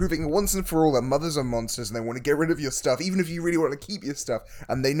 That's right, proving once and for all that mothers are monsters and they want to get rid of your stuff, even if you really want to keep your stuff.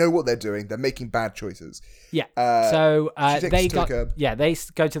 And they know what they're doing. They're making bad choices. Yeah. They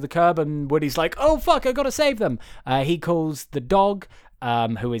go to the curb, and Woody's like, oh, fuck, I got to save them. He calls the dog,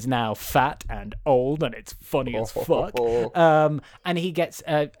 who is now fat and old, and it's funny as fuck. And he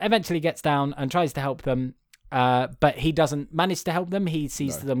eventually gets down and tries to help them, but he doesn't manage to help them. He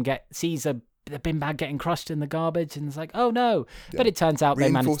sees the bin bag getting crushed in the garbage, and it's like, oh no. Yeah. But it turns out they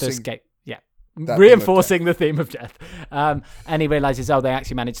managed to escape. Yeah. Reinforcing the theme of death. And he realizes, they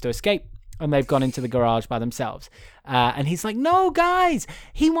actually managed to escape, and they've gone into the garage by themselves. And he's like, no, guys,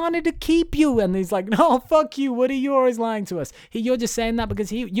 he wanted to keep you. And he's like, no, fuck you, Woody, you're always lying to us. You're just saying that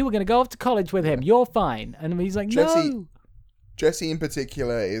because you were going to go off to college with him. You're fine. And he's like, no. Jesse in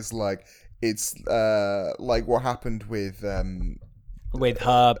particular is like, it's like what happened with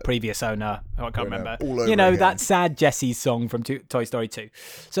her previous owner, I can't remember. That sad Jessie song from Toy Story 2.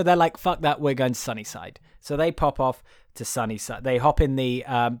 So they're like, fuck that, we're going to Sunnyside. So they pop off to Sunnyside. They hop in the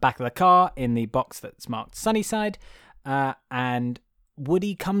back of the car in the box that's marked Sunnyside, and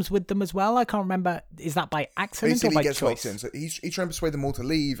Woody comes with them as well. I can't remember. Is that by accident basically or by gets choice? In. So he's trying to persuade them all to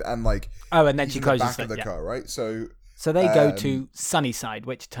leave, and like, and then she closes the back of the car, right? So they go to Sunnyside,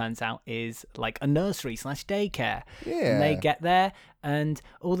 which turns out is like a nursery / daycare. Yeah. And they get there, and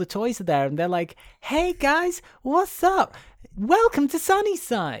all the toys are there, and they're like, hey guys, what's up? Welcome to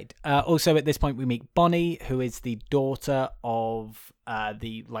Sunnyside. Also at this point we meet Bonnie, who is the daughter of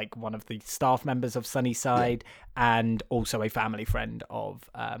one of the staff members of Sunnyside, and also a family friend of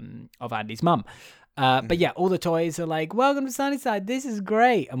Andy's mum. But yeah, all the toys are like, welcome to Sunnyside, this is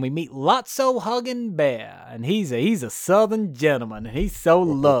great. And we meet Lotso Huggin' Bear, and he's a southern gentleman, and he's so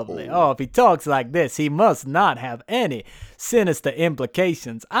lovely. Oh, if he talks like this, he must not have any sinister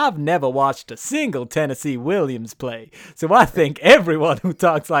implications. I've never watched a single Tennessee Williams play, so I think everyone who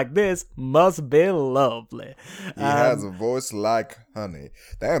talks like this must be lovely. He has a voice like honey.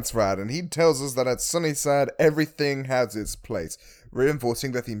 That's right, and he tells us that at Sunnyside, everything has its place,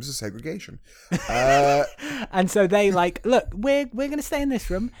 reinforcing the themes of segregation. And so they like, look, we're going to stay in this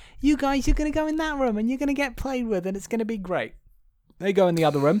room. You guys, you're going to go in that room, and you're going to get played with, and it's going to be great. They go in the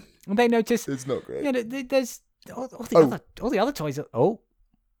other room, and they notice it's not great. There's all the other toys.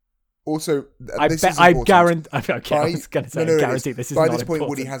 Also, I guarantee this is not by this point, important.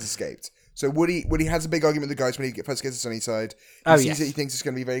 Woody has escaped. So Woody has a big argument with the guys when he first gets to Sunnyside. He sees it, he thinks it's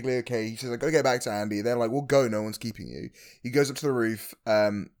going to be vaguely okay. He says, "I got to get back to Andy." They're like, "Well, go. No one's keeping you." He goes up to the roof.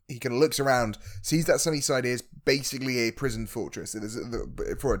 He kind of looks around, sees that Sunnyside is basically a prison fortress. It is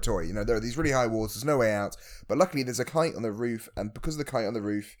for a toy. You know, there are these really high walls. There's no way out. But luckily, there's a kite on the roof, and because of the kite on the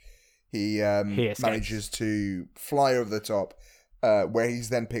roof, he manages to fly over the top, where he's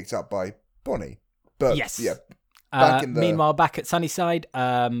then picked up by Bonnie. But yes. yeah. Meanwhile, back at Sunnyside,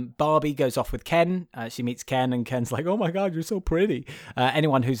 Barbie goes off with Ken. She meets Ken, and Ken's like, "Oh my God, you're so pretty."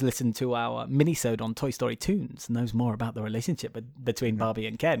 Anyone who's listened to our mini-sode on Toy Story Toons knows more about the relationship between Barbie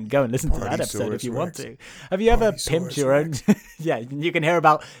and Ken. Go and listen to that episode if you want to. Have you ever pimped your own? Yeah, you can hear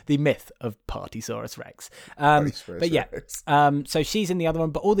about the myth of Partysaurus Rex. But yeah, so she's in the other one,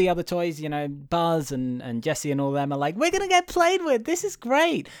 but all the other toys, you know, Buzz and Jessie and all them are like, "We're gonna get played with. This is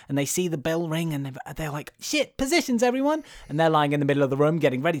great." And they see the bell ring, and they're like, "Shit, position, everyone," and they're lying in the middle of the room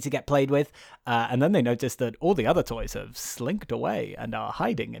getting ready to get played with, and then they notice that all the other toys have slinked away and are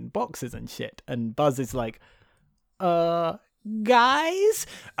hiding in boxes and shit, and Buzz is like, guys?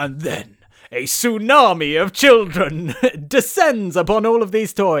 And then a tsunami of children descends upon all of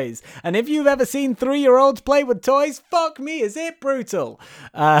these toys. And if you've ever seen 3-year-olds play with toys, fuck me, is it brutal?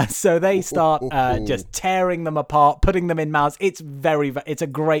 So they start just tearing them apart, putting them in mouths. It's a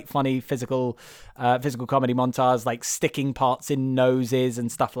great, funny physical comedy montage, like sticking parts in noses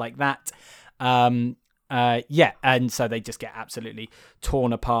and stuff like that. And so they just get absolutely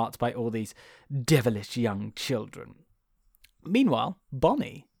torn apart by all these devilish young children. Meanwhile,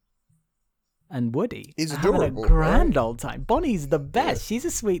 Bonnie and Woody is having a grand old time. Bonnie's the best. Yeah. She's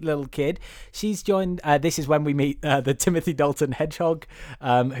a sweet little kid. She's joined. This is when we meet the Timothy Dalton hedgehog,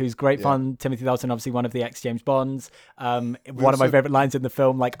 who's great fun. Timothy Dalton, obviously one of the ex-James Bonds. One of my favorite lines in the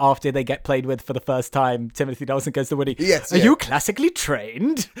film, like after they get played with for the first time, Timothy Dalton goes to Woody, "Are you classically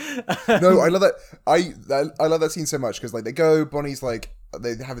trained?" No, I love that. I love that scene so much because like they go, Bonnie's like,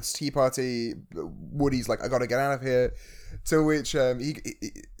 they have its tea party. Woody's like, "I gotta get out of here," to which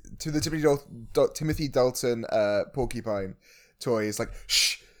to the Timothy Dalton porcupine toy is like,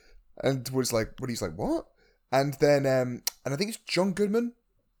 "Shh," and Woody's like, "What?" And then and I think it's John Goodman.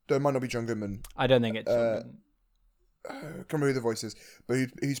 No, it might not be John Goodman. I don't think it's John Goodman. I can't remember who the voice is, but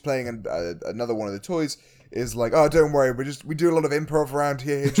who's playing another one of the toys is like, "Oh, don't worry, we do a lot of improv around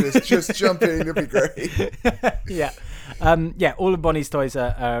here. Just jump in, it'll be great." Yeah, all of Bonnie's toys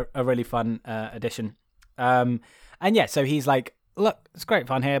are a really fun addition. And yeah, so he's like, "Look, it's great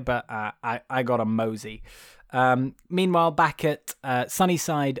fun here, but I got a mosey." Meanwhile, back at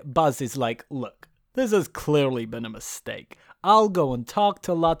Sunnyside, Buzz is like, "Look, this has clearly been a mistake. I'll go and talk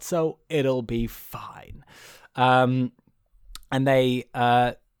to Lotso. It'll be fine." And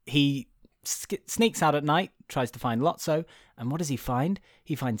he sneaks out at night, tries to find Lotso, and what does he find?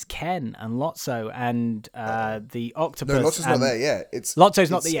 He finds Ken and Lotso and the octopus. No, Lotso's not there yet. Lotso's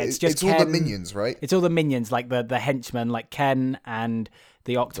not there yet. It's just Ken. All the minions, right? It's all the minions, like the henchmen, like Ken and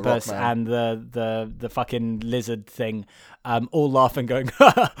the octopus and the fucking lizard thing, all laughing, going,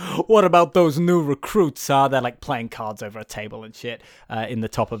 "What about those new recruits, huh?" They're like playing cards over a table and shit in the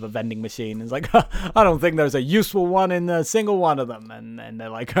top of a vending machine. It's like, "I don't think there's a useful one in a single one of them." And they're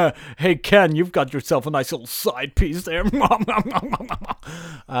like, "Hey, Ken, you've got yourself a nice little side piece there."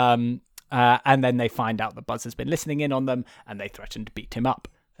 And then they find out that Buzz has been listening in on them, and they threaten to beat him up.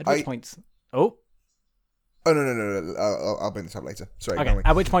 At which point... Oh, no. I'll bring this up later. Sorry. Okay.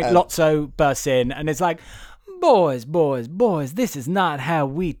 At which point, Lotso bursts in and is like, boys, this is not how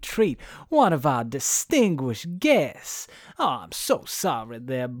we treat one of our distinguished guests. Oh, I'm so sorry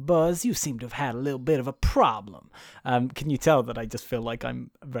there, Buzz. You seem to have had a little bit of a problem." Can you tell that I just feel like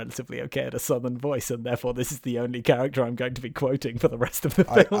I'm relatively okay at a southern voice, and therefore this is the only character I'm going to be quoting for the rest of the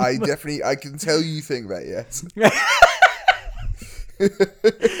film? I can tell you think that, yes.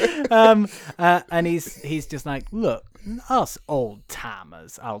 And he's just like, "Look, us old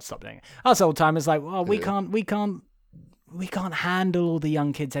timers." I'll stop doing it. Us old timers, like, "Well, we can't handle all the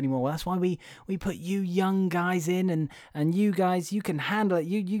young kids anymore. That's why we put you young guys in, and you guys, you can handle it.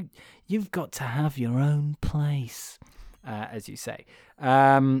 You've got to have your own place," as you say.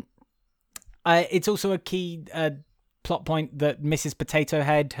 It's also a key plot point that Mrs. Potato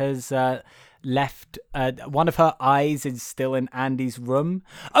Head has left. One of her eyes is still in Andy's room.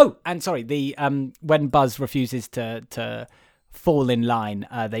 Oh, and sorry, the when Buzz refuses to fall in line,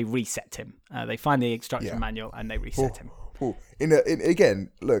 they reset him. They find the instruction manual and they reset him. Again,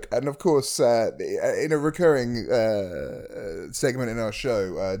 look, and of course, in a recurring segment in our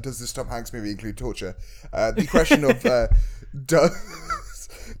show, does this Tom Hanks movie include torture? The question of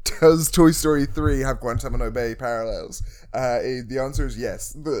Does Toy Story 3 have Guantanamo Bay parallels? The answer is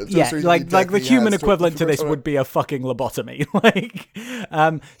yes. Yeah, like the human equivalent to this would be a fucking lobotomy.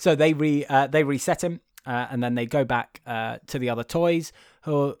 So they reset him, and then they go back to the other toys.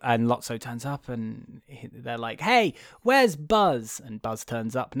 And Lotso turns up, and they're like, "Hey, where's Buzz?" And Buzz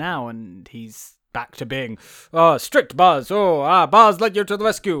turns up now, and he's back to being, strict Buzz. Buzz led you to the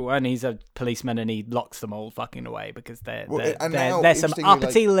rescue. And he's a policeman, and he locks them all fucking away because they're some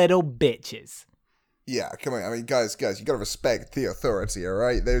uppity little bitches. Yeah, come on. I mean, guys, you gotta respect the authority, all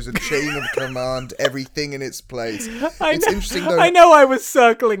right? There's a chain of command, everything in its place. Interesting, though. I know I was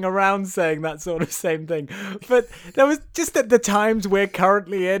circling around saying that sort of same thing, but there was just at the times we're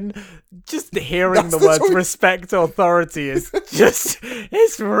currently in, just hearing the words respect authority is just,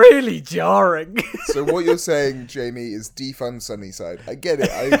 it's really jarring. So what you're saying, Jamie, is defund Sunnyside. I get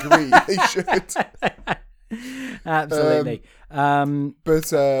it. I agree. They should. Absolutely.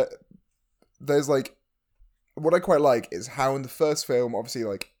 But there's like, what I quite like is how in the first film, obviously,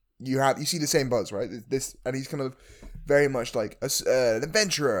 like you see the same Buzz, right? This, and he's kind of very much like an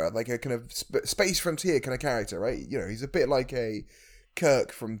adventurer, like a kind of space frontier kind of character, right? You know, he's a bit like a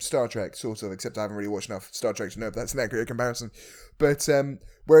Kirk from Star Trek, sort of, except I haven't really watched enough Star Trek to know if that's an accurate comparison. But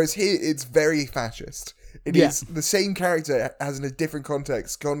whereas here, it's very fascist. It is the same character has in a different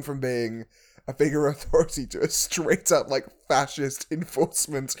context gone from being a figure of authority to a straight up like fascist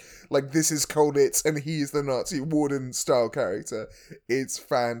enforcement, like this is Kolditz and he is the Nazi warden style character. It's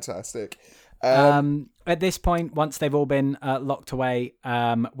fantastic. At this point, once they've all been locked away,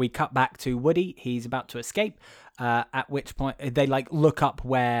 we cut back to Woody. He's about to escape. At which point they like look up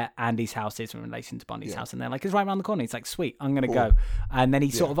where Andy's house is in relation to Bonnie's house, and they're like, it's right around the corner. He's like, sweet, I'm gonna go. And then he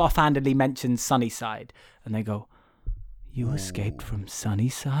sort of offhandedly mentions Sunnyside, and they go, you escaped from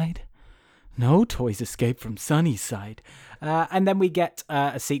Sunnyside? No toys escape from Sunnyside. And then we get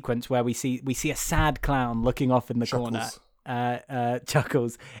a sequence where we see a sad clown looking off in the corner.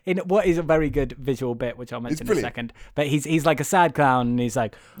 Chuckles in what is a very good visual bit, which I'll mention in a second. But he's like a sad clown, and he's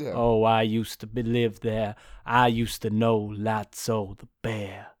like, "Oh, I used to live there. I used to know Lotso the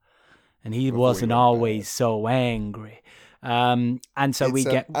bear, and he wasn't always so angry." And so we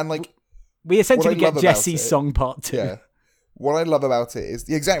essentially get Jesse's song part 2. Yeah. What I love about it is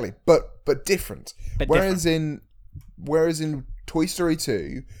but different. Whereas in Toy Story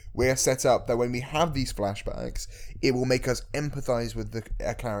 2, we're set up that when we have these flashbacks, it will make us empathize with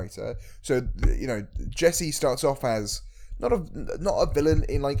a character. So, you know, Jessie starts off as not a villain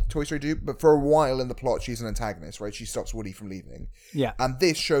in like Toy Story 2, but for a while in the plot, she's an antagonist, right? She stops Woody from leaving. Yeah. And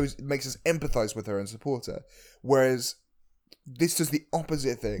this makes us empathize with her and support her. Whereas this does the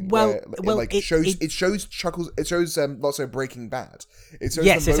opposite thing. It shows Chuckles. It shows Lotso Breaking Bad. It shows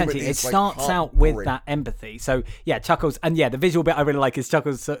essentially, it starts out with that empathy. So yeah, Chuckles, and yeah, the visual bit I really like is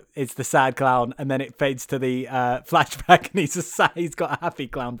Chuckles is the sad clown, and then it fades to the flashback, and he's got a happy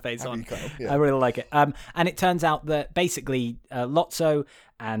clown face on. Clown, yeah. I really like it. And it turns out that basically Lotso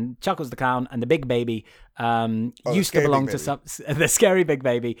and Chuckles the clown and the big baby used to belong to the scary big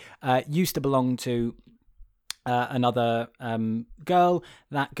baby used to belong to another girl.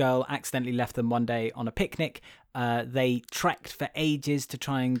 That girl accidentally left them one day on a picnic. They trekked for ages to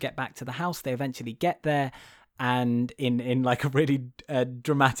try and get back to the house. They eventually get there, and in like a really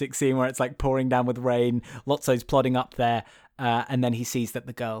dramatic scene where it's like pouring down with rain, Lotso's plodding up there, and then he sees that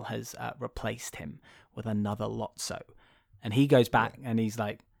the girl has replaced him with another Lotso, and he goes back and he's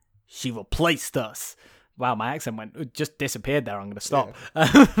like, she replaced us. Wow, my accent just disappeared there. I'm going to stop.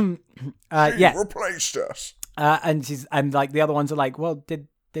 She replaced us. And like the other ones are like, well, did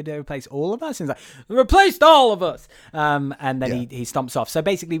they replace all of us? And he's like, replaced all of us. And then he stomps off. So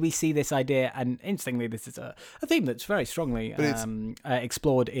basically we see this idea, and interestingly, this is a theme that's very strongly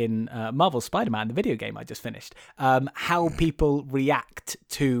explored in Marvel's Spider-Man, the video game I just finished. How people react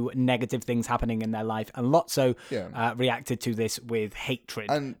to negative things happening in their life. And Lotso reacted to this with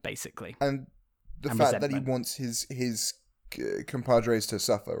hatred, basically. And the fact that he wants his compadres to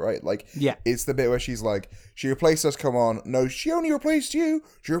suffer, right? Like, it's the bit where she's like, she replaced us, come on. No, she only replaced you.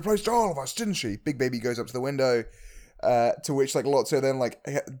 She replaced all of us, didn't she? Big Baby goes up to the window, to which, like, Lotso then, like,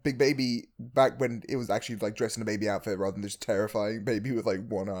 Big Baby, back when it was actually, like, dressed in a baby outfit rather than just terrifying baby with, like,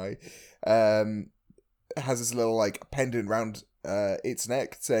 one eye, has this little, like, pendant round its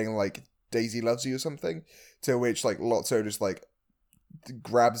neck saying, like, Daisy loves you or something, to which, like, Lotso just, like,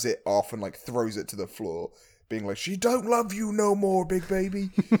 grabs it off and, like, throws it to the floor, being like, she don't love you no more, Big Baby.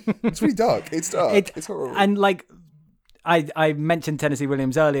 It's really dark. It's dark. It's horrible. And like, I mentioned Tennessee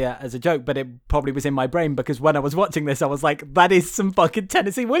Williams earlier as a joke, but it probably was in my brain because when I was watching this, I was like, that is some fucking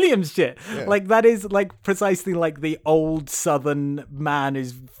Tennessee Williams shit. Yeah. Like, that is like precisely like the old Southern man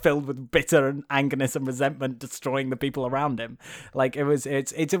who's filled with bitter and angerness and resentment, destroying the people around him. Like,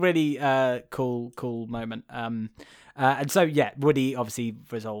 it's a really cool moment. And so, yeah, Woody obviously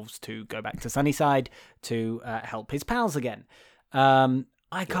resolves to go back to Sunnyside to help his pals again.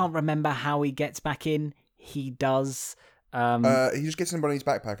 I can't remember how he gets back in. He does. He just gets in Bonnie's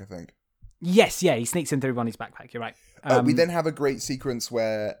backpack, I think. Yes, yeah, he sneaks in through Bonnie's backpack. You're right. We then have a great sequence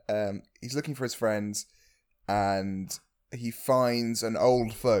where he's looking for his friends and he finds an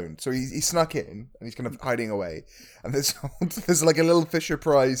old phone. So he snuck in and he's kind of hiding away. And there's like a little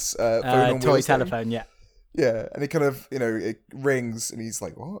Fisher-Price phone on toy wheels telephone, thing. yeah. Yeah, and it kind of, it rings and he's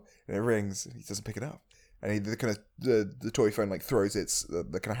like, what? And it rings and he doesn't pick it up. And the toy phone like throws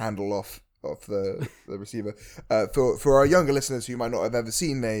the kind of handle off the receiver. For our younger listeners who might not have ever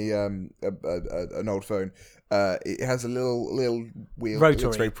seen an old phone, it has a little wheel. Rotary. It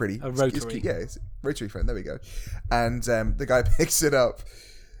looks very pretty. A rotary. It's a rotary phone. There we go. And the guy picks it up.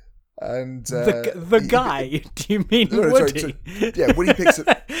 And the guy? Do you mean Woody? Sorry, Woody picks it.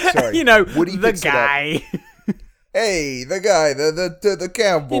 Sorry, Woody the picks guy. It up. Hey, the guy, the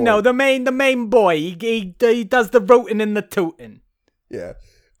cowboy. The main boy. He does the rotin' and the tootin'. Yeah,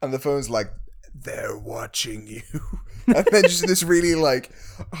 and the phone's like, they're watching you. And then just this really like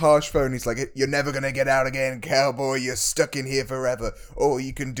harsh phone. He's like, you're never gonna get out again, cowboy. You're stuck in here forever. All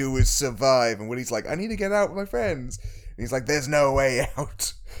you can do is survive. And Woody's like, I need to get out with my friends. And he's like, there's no way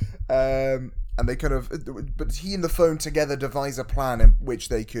out. And they kind of, but he and the phone together devise a plan in which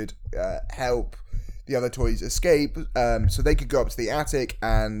they could help the other toys escape, so they could go up to the attic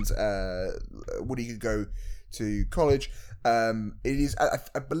and Woody could go to college. It is,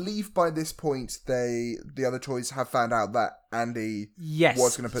 I believe, by this point the other toys have found out that Andy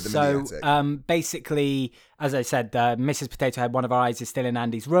was going to put them in the attic. Basically, as I said, Mrs. Potato Head, one of her eyes is still in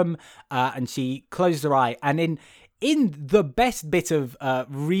Andy's room, and she closes her eye, and in the best bit of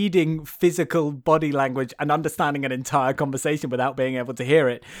reading physical body language and understanding an entire conversation without being able to hear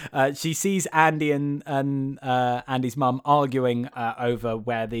it, she sees Andy and Andy's mum arguing over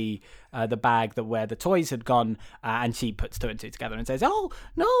where the bag where the toys had gone, and she puts two and two together and says, "Oh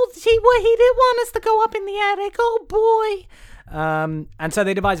no, he didn't want us to go up in the attic. Oh boy!" And so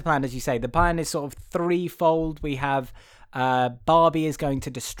they devise a plan, as you say. The plan is sort of threefold. We have Barbie is going to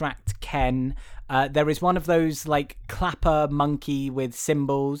distract Ken. There is one of those like clapper monkey with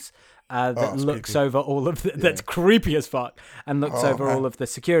cymbals that looks over all of that's creepy as fuck and looks over all of the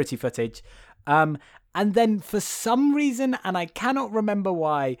security footage. And then for some reason, and I cannot remember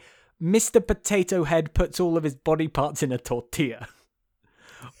why, Mr. Potato Head puts all of his body parts in a tortilla.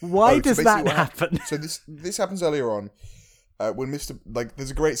 Why does that happen? So this happens earlier on when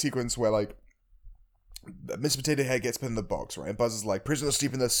there's a great sequence where like Mr. Potato Head gets put in the box, right? And Buzz is like, prisoners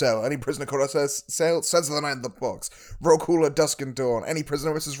sleep in their cell. Any prisoner caught us cell spends the night in the box. Roll call at dusk and dawn. Any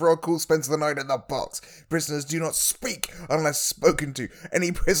prisoner versus roll call spends the night in the box. Prisoners do not speak unless spoken to.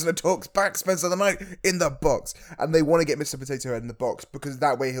 Any prisoner talks back spends the night in the box. And they want to get Mr. Potato Head in the box because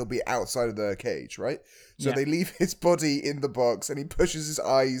that way he'll be outside of the cage, right? So they leave his body in the box and he pushes his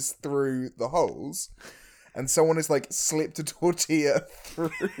eyes through the holes. And someone has like slipped a tortilla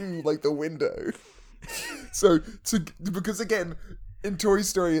through like the window. So because again in Toy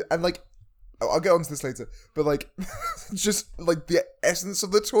Story, and like I'll get onto this later, but like just like the essence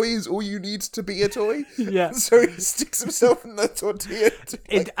of the toy is all you need to be a toy. Yeah. So he sticks himself in the tortilla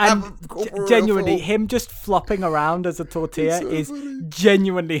to, genuinely him just flopping around as a tortilla is funny.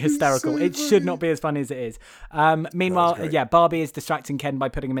 Genuinely hysterical. It should not be as funny as it is. Meanwhile, Barbie is distracting Ken by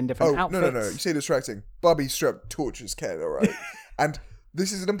putting him in different outfits. No. You say distracting. Barbie straight up tortures Ken, all right? And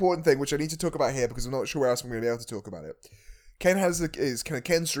this is an important thing, which I need to talk about here because I'm not sure where else I'm going to be able to talk about it. Ken has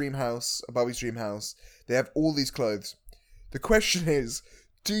Ken's dream house, Barbie's dream house. They have all these clothes. The question is,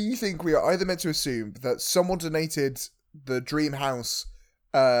 do you think we are either meant to assume that someone donated the dream house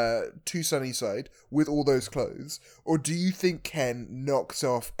to Sunnyside with all those clothes, or do you think Ken knocks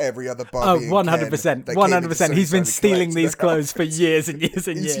off every other Barbie? 100%. 100%. He's been stealing these clothes for years and years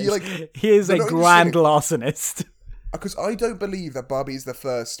and years. He is a grand larcenist. Because I don't believe that Barbie is the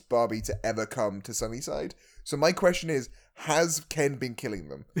first Barbie to ever come to Sunnyside. So my question is, has Ken been killing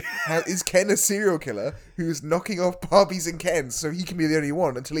them? Is Ken a serial killer who's knocking off Barbies and Kens so he can be the only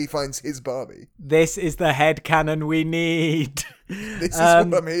one until he finds his Barbie? This is the headcanon we need. This is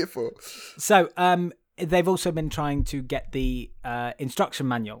what I'm here for. So, they've also been trying to get the instruction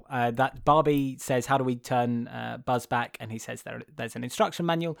manual. That Barbie says, how do we turn Buzz back? And he says there's an instruction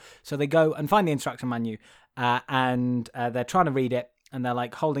manual. So they go and find the instruction manual, and they're trying to read it. And they're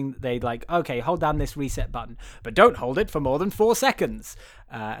like okay, hold down this reset button, but don't hold it for more than 4 seconds.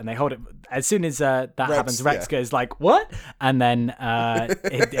 And they hold it. As soon as that happens, Rex goes like, what? And then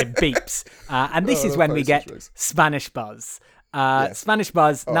it beeps. And this is when we get Spanish Buzz. Yes. Spanish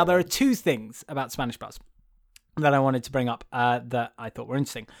Buzz. Now, there are two things about Spanish Buzz that I wanted to bring up that I thought were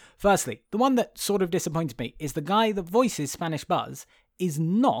interesting. Firstly, the one that sort of disappointed me is the guy that voices Spanish Buzz is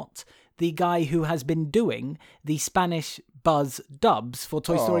not the guy who has been doing the Spanish Buzz dubs for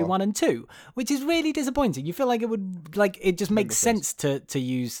Toy Story 1 and 2, which is really disappointing. You feel like it just makes sense to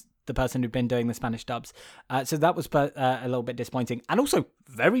use the person who'd been doing the Spanish dubs. So that was a little bit disappointing, and also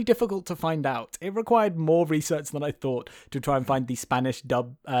very difficult to find out. It required more research than I thought to try and find the Spanish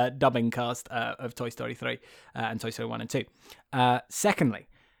dubbing cast of Toy Story 3 and Toy Story 1 and 2. Secondly,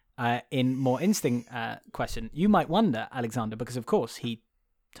 in more interesting question, you might wonder, Alexander, because of course he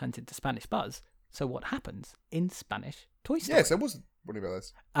turns into Spanish Buzz. So what happens in Spanish Toy Story? Yes, I wasn't wondering about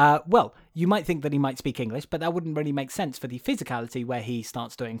this. Well, you might think that he might speak English, but that wouldn't really make sense for the physicality where he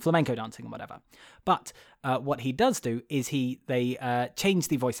starts doing flamenco dancing and whatever. But what he does do is they change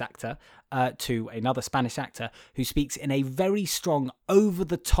the voice actor to another Spanish actor who speaks in a very strong,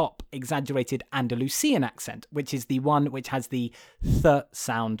 over-the-top, exaggerated Andalusian accent, which is the one which has the th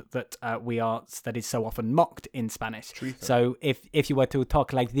sound that that is so often mocked in Spanish. So if you were to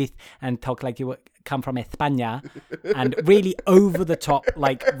talk like this and talk like you come from España and really over-the-top,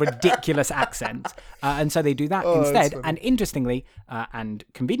 like ridiculous accent, and so they do that instead. And interestingly and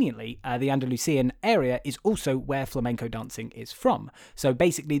conveniently, the Andalusian area is also where flamenco dancing is from. So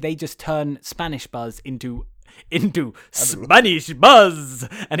basically, they just turn Spanish Buzz into Spanish Buzz,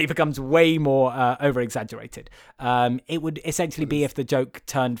 and he becomes way more over-exaggerated. It would essentially be if the joke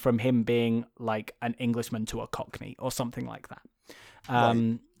turned from him being like an Englishman to a Cockney or something like that.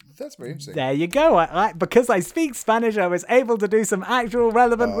 Right. That's very interesting. There you go. Because I speak Spanish, I was able to do some actual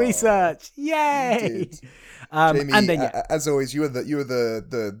relevant research. Yay! Jamie, and then, as always, you are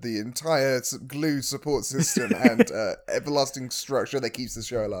the entire glue support system and everlasting structure that keeps the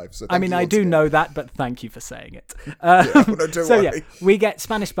show alive. So I mean, I do know that, but thank you for saying it. Don't worry. Yeah, we get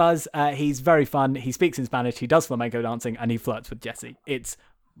Spanish Buzz. He's very fun. He speaks in Spanish. He does flamenco dancing, and he flirts with Jessie. It's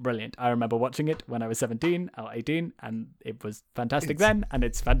brilliant. I remember watching it when I was 17 or 18, and it was fantastic then, and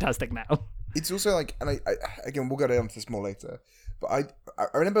it's fantastic now. It's also like, and I again, we'll go down to this more later, but I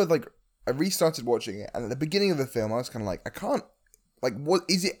remember like I restarted watching it, and at the beginning of the film, I was kind of like, I can't, like, what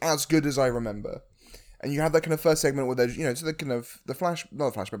is it as good as I remember? And you have that kind of first segment where there's, so the kind of not the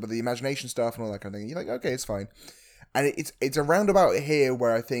flashback, but the imagination stuff and all that kind of thing. You're like, okay, it's fine. And it's around about here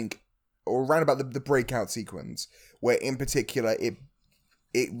where I think, or around about the breakout sequence, where in particular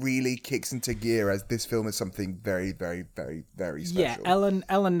it really kicks into gear as this film is something very, very, very, very special. Yeah,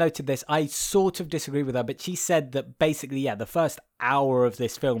 Ellen noted this. I sort of disagree with her, but she said that basically, the first hour of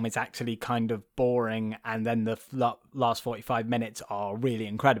this film is actually kind of boring, and then the last 45 minutes are really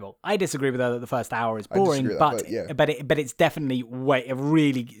incredible. I disagree with her that the first hour is boring, but it's definitely it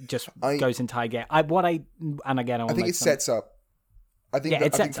really just goes into high gear. I think it sets up. I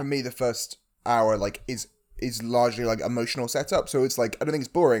think for me the first hour is largely like emotional setup. So it's like, I don't think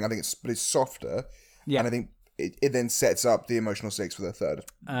it's boring. I think it's softer. Yeah. And I think it then sets up the emotional stakes for the third.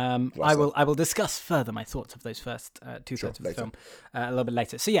 I will discuss further my thoughts of those first two-thirds of the film a little bit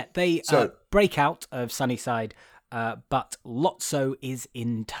later. So yeah, they break out of Sunnyside, but Lotso is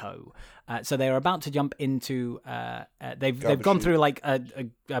in tow. So they're about to jump into. They've gone through like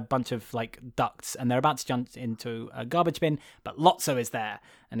a bunch of like ducts, and they're about to jump into a garbage bin. But Lotso is there,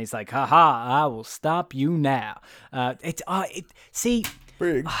 and he's like, "Ha ha! I will stop you now." Big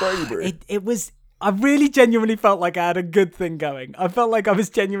baby. It was. I really genuinely felt like I had a good thing going. I felt like I was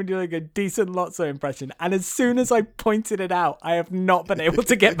genuinely doing a decent Lotso impression, and as soon as I pointed it out, I have not been able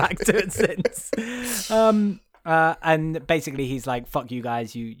to get back to it since. And basically he's like, fuck you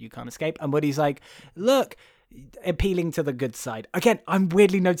guys, you can't escape. And Woody's like, look, appealing to the good side. Again, I'm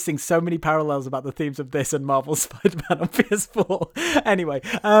weirdly noticing so many parallels about the themes of this and Marvel's Spider-Man on PS4. Anyway,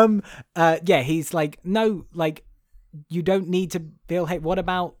 he's like, no, like, you don't need to feel hate. What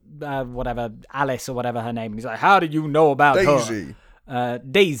about, whatever, Alice or whatever her name? He's like, how did you know about her?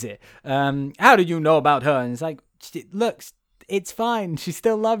 Daisy. How did you know about her? And it's like, look, it's fine. She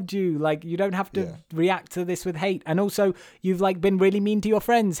still loved you. Like, you don't have to react to this with hate. And also, you've like been really mean to your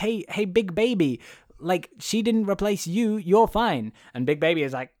friends. Hey, Big Baby. Like, she didn't replace you. You're fine. And Big Baby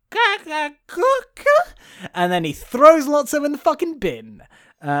is like, and then he throws Lotso in the fucking bin.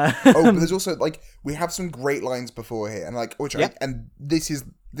 But there's also like we have some great lines before here, and like this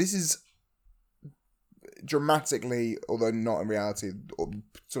is dramatically, although not in reality,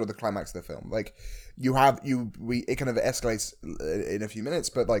 sort of the climax of the film. Like it kind of escalates in a few minutes,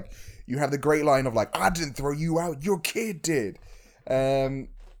 but like you have the great line of like, I didn't throw you out, your kid did.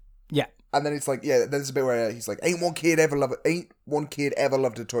 Yeah. And then it's like, there's a bit where he's like, ain't one kid ever loved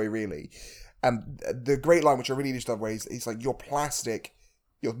a toy, really. And the great line, which I really just love, where he's like, you're plastic,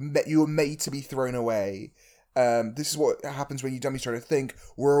 you're made to be thrown away. This is what happens when you dummies try to think.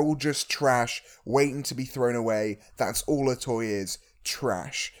 We're all just trash, waiting to be thrown away. That's all a toy is.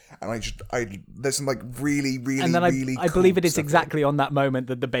 Trash. And there's some like really, really, and then really I cool believe it is stuff exactly on that moment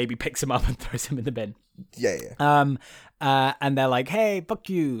that the baby picks him up and throws him in the bin. Yeah. And they're like, "Hey, fuck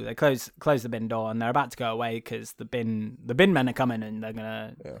you!" They close the bin door, and they're about to go away because the bin men are coming and they're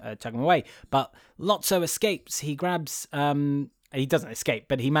gonna chuck him away. But Lotso escapes. He grabs. He doesn't escape,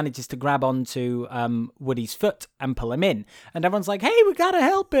 but he manages to grab onto Woody's foot and pull him in. And everyone's like, "Hey, we gotta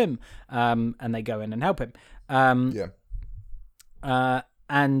help him!" And they go in and help him.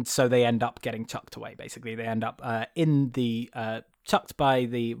 And so they end up getting chucked away. Basically, they end up chucked by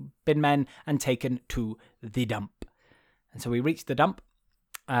the bin men and taken to the dump. And so we reach the dump,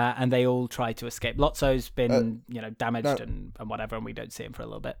 and they all try to escape. Lotso's been, damaged and whatever, and we don't see him for a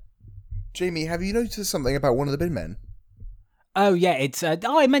little bit. Jamie, have you noticed something about one of the bin men? Oh, yeah, it's...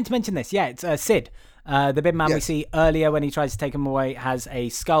 I meant to mention this. Yeah, it's Sid. The bin man we see earlier when he tries to take him away has a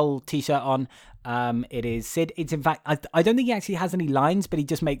skull t-shirt on. It is Sid. It's in fact, I don't think he actually has any lines, but he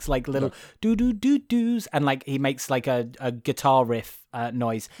just makes like little do-do-do-doos, and like he makes like a guitar riff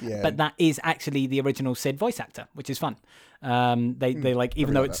noise. Yeah. But that is actually the original Sid voice actor, which is fun. They like,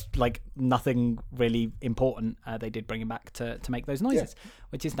 even though it's like nothing really important, they did bring him back to make those noises,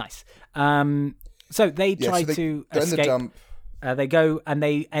 which is nice. So they try to escape. In the dump. They go and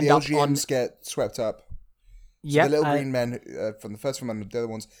they end up on... The LGMs get swept up. So the little green men from the first film and the other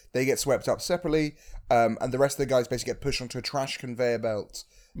ones, they get swept up separately, and the rest of the guys basically get pushed onto a trash conveyor belt.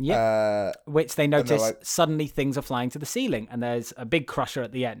 Yeah, which they notice suddenly things are flying to the ceiling, and there's a big crusher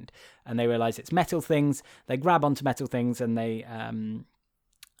at the end, and they realise it's metal things. They grab onto metal things and they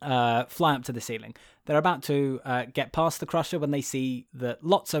fly up to the ceiling. They're about to get past the crusher when they see that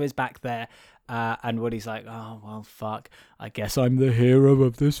Lotso is back there. And Woody's like, oh, well, fuck. I guess I'm the hero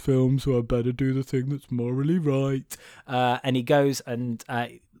of this film, so I better do the thing that's morally right. And he goes and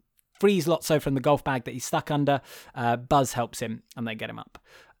frees Lotso from the golf bag that he's stuck under. Buzz helps him, and they get him up.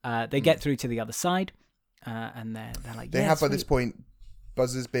 They get through to the other side, and they're like, They have, by this point,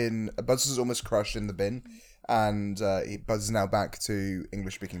 Buzz is almost crushed in the bin. And Buzz is now back to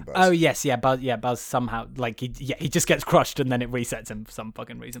English-speaking Buzz. Oh yes, yeah, Buzz somehow he just gets crushed and then it resets him for some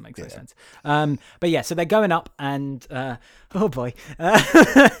fucking reason. Makes no sense. But yeah, so they're going up and oh boy,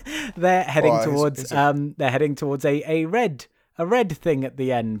 they're heading towards a red thing at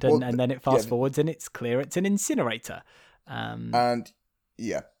the end, and then it fast forwards and it's clear it's an incinerator.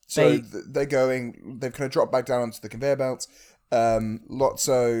 So they're going. They've kind of dropped back down onto the conveyor belts.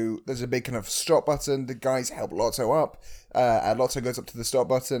 Lotso, there's a big kind of stop button. The guys help Lotso up, and Lotso goes up to the stop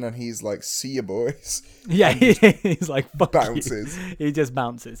button and he's like, see you boys. Yeah, he's like, fuck bounces. You. He just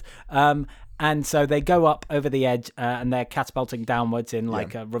bounces. And so they go up over the edge and they're catapulting downwards in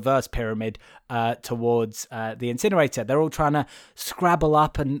like a reverse pyramid towards the incinerator. They're all trying to scrabble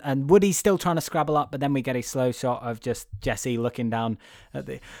up and Woody's still trying to scrabble up, but then we get a slow shot of just Jesse looking down at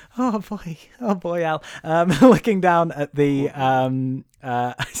the... Oh boy, Al. Looking down at the...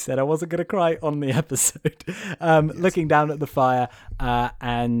 I said I wasn't going to cry on the episode. Looking down at the fire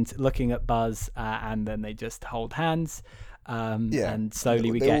and looking at Buzz and then they just hold hands. And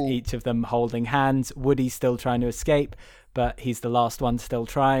slowly we get each of them holding hands. Woody's still trying to escape, but he's the last one still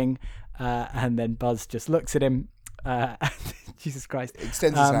trying. And then Buzz just looks at him. Jesus Christ.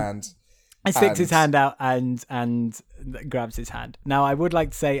 Extends his hand. And sticks his hand out and grabs his hand. Now, I would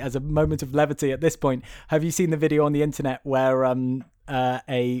like to say, as a moment of levity at this point, have you seen the video on the internet where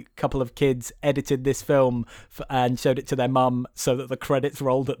a couple of kids edited this film and showed it to their mum so that the credits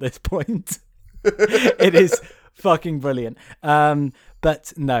rolled at this point? It is fucking brilliant.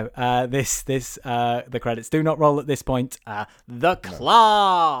 But no, the credits do not roll at this point. The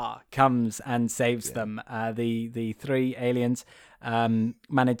Claw comes and saves them. The three aliens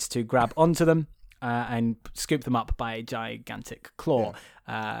manage to grab onto them and scoop them up by a gigantic claw.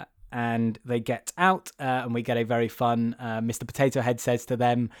 And they get out, and we get a very fun Mr. Potato Head says to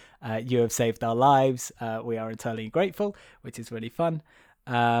them, you have saved our lives. We are eternally grateful, which is really fun.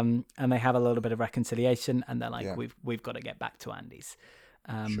 And they have a little bit of reconciliation, and they're like, we've got to get back to Andy's.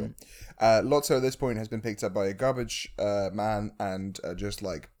 Sure. Lotso at this point has been picked up by a garbage man and just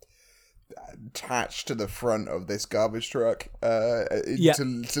like attached to the front of this garbage truck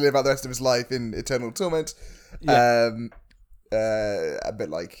to live out the rest of his life in eternal torment. A bit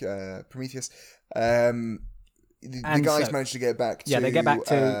like Prometheus. The guys managed to get back to they get back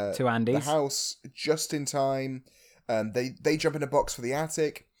to Andy's the house just in time. They jump in a box for the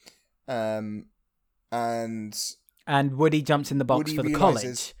attic, and Woody jumps in the box for the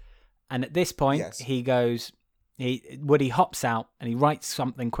college. And at this point, Woody hops out and he writes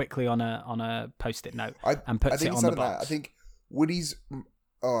something quickly on a post-it note and puts it on the box. I think Woody's...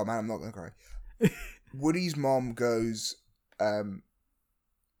 Oh, man, I'm not going to cry. Woody's mom goes, I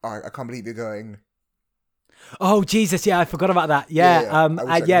can't believe you're going... Oh, Jesus, yeah, I forgot about that.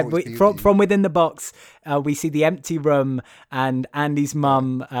 From within the box, we see the empty room and Andy's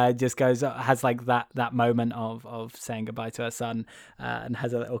mum just has like that moment of saying goodbye to her son and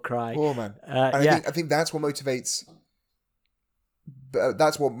has a little cry. Oh, man. I think that's what motivates...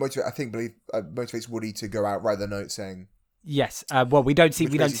 motivates Woody to go out, write the note saying... Yes. Well, we don't see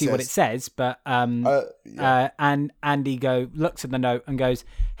what it says, but and Andy looks at the note and goes,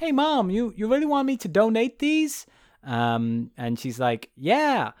 "Hey, Mom, you really want me to donate these?" And she's like,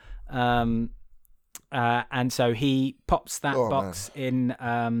 "Yeah." And so he pops that box in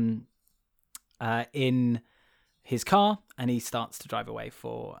his car and he starts to drive away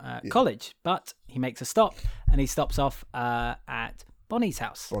for college. But he makes a stop and he stops off at Bonnie's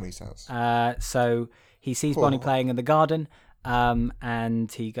house. So he sees Bonnie playing in the garden,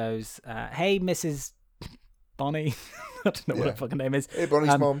 and he goes, "Hey, Mrs. Bonnie." I don't know what her fucking name is. Hey,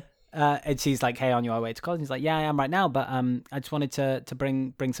 Bonnie's mom. And she's like, "Hey, on your way to college?" He's like, "Yeah, I am right now, but I just wanted to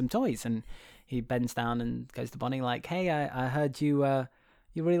bring some toys." And he bends down and goes to Bonnie like, "Hey, I heard you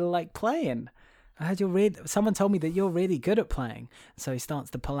really like playing. I heard someone told me that you're really good at playing." So he starts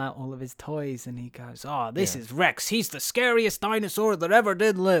to pull out all of his toys and he goes, "Oh, this is Rex. He's the scariest dinosaur that ever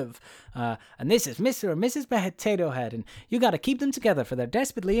did live. And this is Mr. and Mrs. Potato Head. And you got to keep them together for they're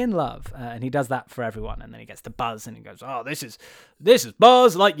desperately in love." And he does that for everyone. And then he gets to Buzz and he goes, "Oh, this is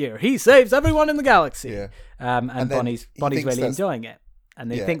Buzz Lightyear. He saves everyone in the galaxy." Yeah. And Bonnie's really enjoying it.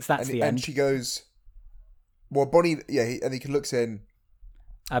 And he thinks that's the end. And she goes, well, Bonnie, and he looks in.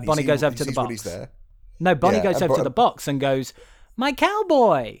 Bonnie goes over to the box. There. No, Bonnie goes over to the box and goes, "My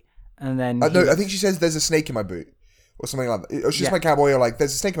cowboy!" And then no, I think she says, "There's a snake in my boot," or something like that. Or she's my cowboy, or like,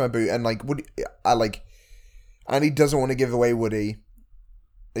 "There's a snake in my boot," and like Woody, and he doesn't want to give away Woody.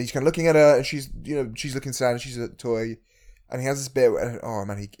 And he's kind of looking at her, and she's looking sad, and she's a toy, and he has this bit.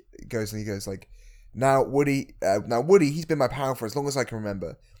 He goes like, "Now Woody, he's been my pal for as long as I can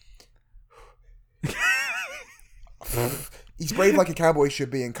remember." He's brave like a cowboy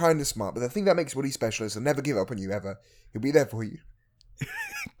should be and kind and smart, but the thing that makes Woody special is he'll never give up on you ever. He'll be there for you.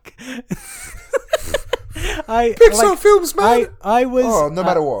 Pixar films, man! I was... no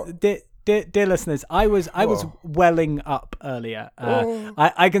matter what. Dear listeners, I was welling up earlier.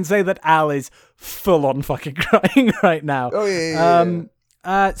 I can say that Al is full on fucking crying right now. Oh, yeah.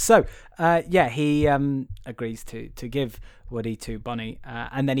 He agrees to give Woody to Bonnie,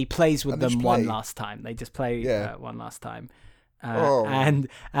 and then he plays with them one last time. They just play one last time. And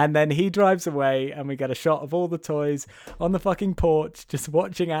then he drives away and we get a shot of all the toys on the fucking porch just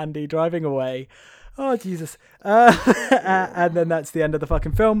watching Andy driving away. Oh, Jesus. And then that's the end of the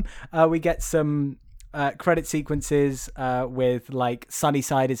fucking film. We get some credit sequences with like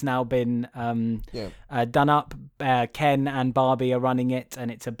Sunnyside has now been done up. Ken and Barbie are running it,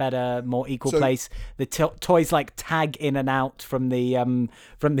 and it's a better, more equal place. The toys like tag in and out from the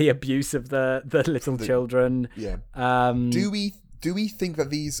abuse of the little children. Yeah. Do we think that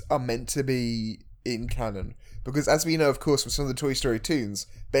these are meant to be in canon? Because as we know, of course, from some of the Toy Story tunes,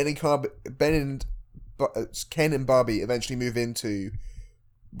 Ken and Barbie eventually move into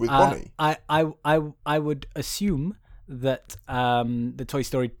with Bonnie. I would assume that the Toy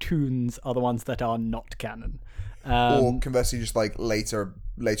Story tunes are the ones that are not canon. Or conversely, just like later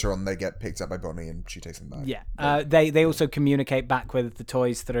on, they get picked up by Bonnie and she takes them back. Yeah. They also communicate back with the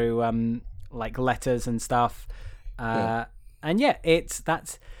toys through like letters and stuff. And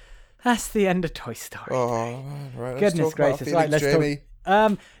that's the end of Toy Story. Oh, right. Goodness gracious! Right, let's Jamie.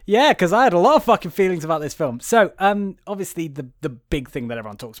 talk. Because I had a lot of fucking feelings about this film. So, obviously, the big thing that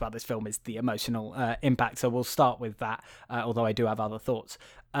everyone talks about this film is the emotional impact. So we'll start with that. Although I do have other thoughts.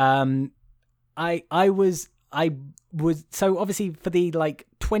 I was so obviously for the like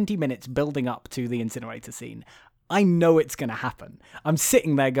 20 minutes building up to the incinerator scene, I know it's going to happen. I'm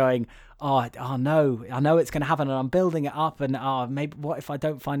sitting there going, oh no, I know it's going to happen, and I'm building it up, and maybe what if I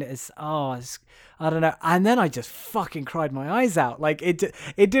don't find it as I don't know, and then I just fucking cried my eyes out. Like it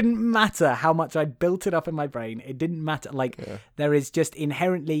didn't matter how much I built it up in my brain. It didn't matter. Like there is just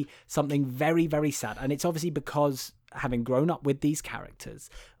inherently something very, very sad, and it's obviously because having grown up with these characters,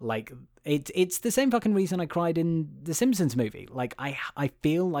 like it's the same fucking reason I cried in the Simpsons movie. Like I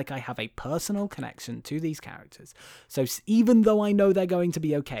feel like I have a personal connection to these characters. So even though I know they're going to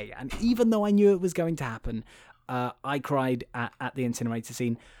be okay, and even though I knew it was going to happen, I cried at the incinerator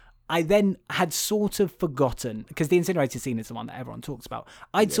scene. I then had sort of forgotten, because the incinerator scene is the one that everyone talks about.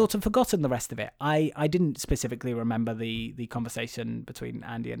 I'd sort of forgotten the rest of it. I didn't specifically remember the conversation between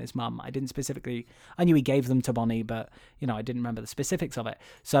Andy and his mum. I knew he gave them to Bonnie, but, I didn't remember the specifics of it.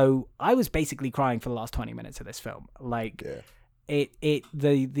 So I was basically crying for the last 20 minutes of this film. Like,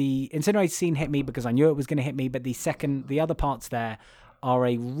 the incinerator scene hit me because I knew it was going to hit me, but the other parts there are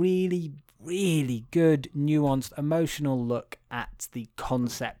a really, really good, nuanced, emotional look at the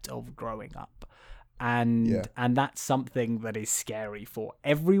concept of growing up. And that's something that is scary for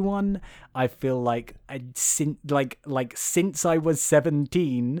everyone. I feel like since I was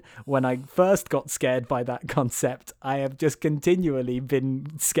 17, when I first got scared by that concept, I have just continually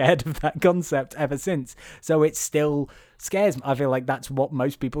been scared of that concept ever since. So it still scares me. I feel like that's what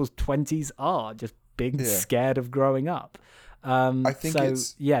most people's 20s are, just being scared of growing up. I think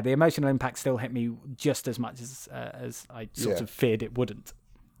the emotional impact still hit me just as much as I sort of feared it wouldn't.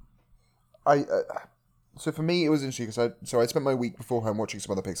 So for me, it was interesting because I spent my week beforehand watching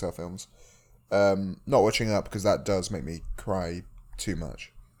some other Pixar films. Not watching Up because that does make me cry too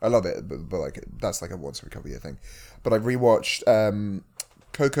much. I love it, but like that's like a once every couple of year thing. But I rewatched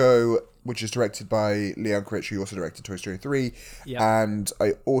Coco, which is directed by Leon Critch, who also directed Toy Story 3, and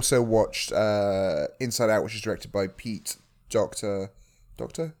I also watched Inside Out, which is directed by Pete Doctor,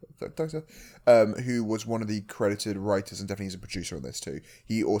 who was one of the credited writers and definitely is a producer on this too.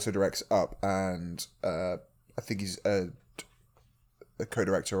 He also directs Up, and I think he's a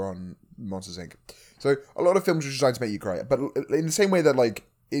co-director on Monsters Inc. So a lot of films are designed to make you cry, but in the same way that like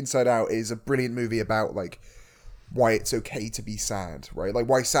Inside Out is a brilliant movie about like why it's okay to be sad, right? Like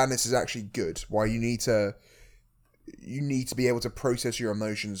why sadness is actually good. Why you need to be able to process your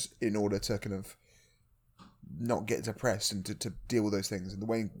emotions in order to kind of not get depressed and to deal with those things. And the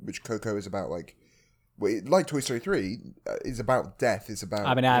way in which Coco is about like Toy Story 3 is about death. It's about.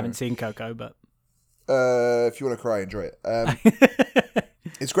 I haven't seen Coco, but if you want to cry, enjoy it.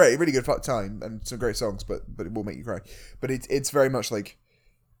 It's great, really good time and some great songs, but it will make you cry. But it's very much like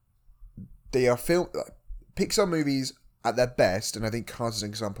they are Pixar movies at their best, and I think Cars is an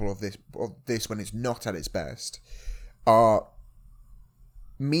example of this when it's not at its best, are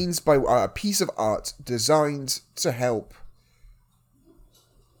means by a piece of art designed to help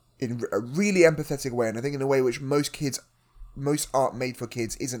in a really empathetic way, and I think in a way which most art made for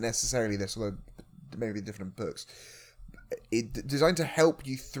kids isn't necessarily this, although maybe different books. It designed to help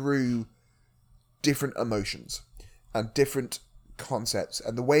you through different emotions and different concepts,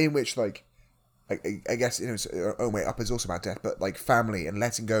 and the way in which like I guess Up is also about death, but like family and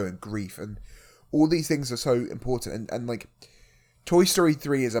letting go and grief and all these things are so important, and like Toy Story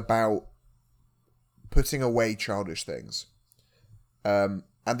 3 is about putting away childish things. And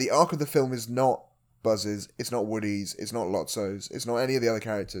the arc of the film is not Buzz's, it's not Woody's, it's not Lotso's, it's not any of the other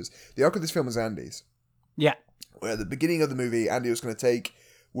characters. The arc of this film is Andy's. Yeah. Where at the beginning of the movie, Andy was going to take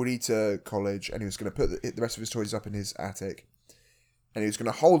Woody to college and he was going to put the rest of his toys up in his attic. And he was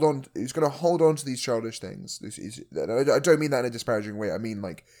going to hold on to these childish things. I don't mean that in a disparaging way. I mean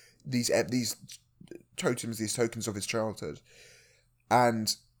like these totems, these tokens of his childhood.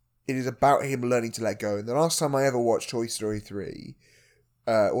 And it is about him learning to let go. And the last time I ever watched Toy Story 3,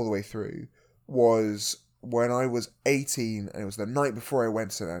 all the way through, was when I was 18, and it was the night before I went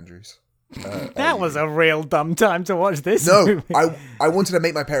to St. Andrews. That was a real dumb time to watch this movie. I wanted to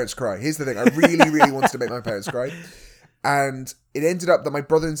make my parents cry. Here's the thing. I really, really wanted to make my parents cry. And it ended up that my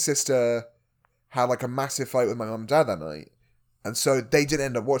brother and sister had like a massive fight with my mum and dad that night. And so they didn't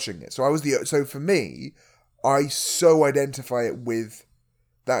end up watching it. So for me, I so identify it with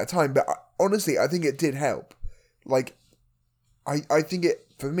that time, but honestly, I think it did help. Like, I think it,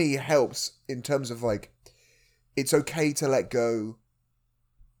 for me, helps in terms of like, it's okay to let go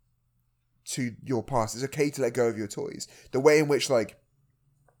to your past. It's okay to let go of your toys. The way in which like,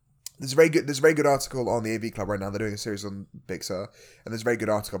 there's a very good article on the AV Club right now. They're doing a series on Pixar, and there's a very good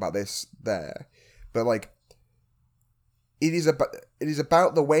article about this there. But like, it is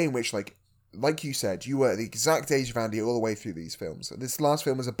about the way in which like you said, you were at the exact age of Andy all the way through these films. And this last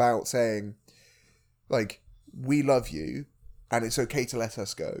film was about saying, like, we love you, and it's okay to let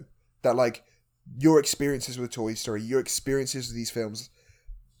us go. That like your experiences with Toy Story, your experiences with these films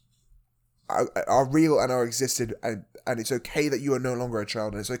are real and are existed, and it's okay that you are no longer a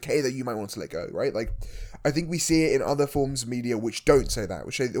child, and it's okay that you might want to let go, right? Like, I think we see it in other forms of media which don't say that,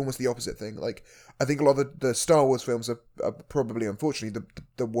 which say almost the opposite thing. Like, I think a lot of the Star Wars films are probably, unfortunately,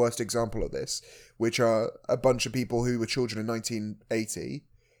 the worst example of this, which are a bunch of people who were children in 1980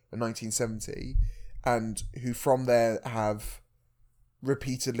 and 1970, and who from there have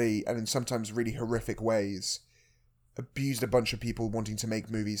repeatedly, and in sometimes really horrific ways, abused a bunch of people wanting to make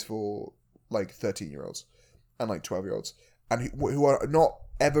movies for like 13-year-olds and like 12-year-olds, and who are not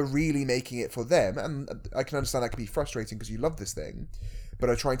ever really making it for them. And I can understand that can be frustrating because you love this thing, but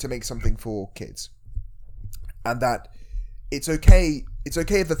are trying to make something for kids, and that it's okay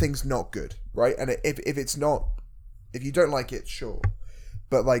if the thing's not good, right? And if it's not, if you don't like it, sure,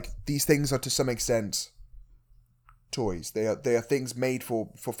 but like these things are to some extent toys. They are things made for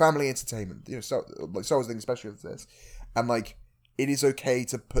family entertainment, you know. So like Star Wars thing, especially with this, and like it is okay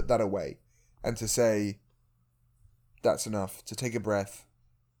to put that away and to say that's enough, to take a breath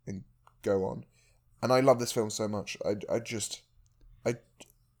and go on. And I love this film so much.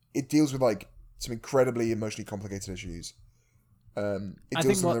 It deals with like some incredibly emotionally complicated issues. It deals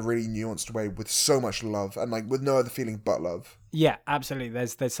with them in a really nuanced way with so much love, and like with no other feeling but love. Yeah, absolutely.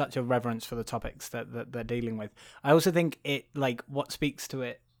 There's such a reverence for the topics that they're dealing with. I also think it, like, what speaks to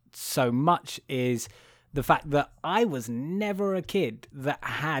it so much is the fact that I was never a kid that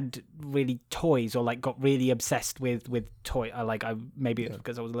had really toys or like got really obsessed with toy. Maybe it's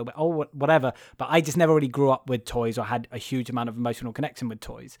because I was a little bit old, whatever, but I just never really grew up with toys or had a huge amount of emotional connection with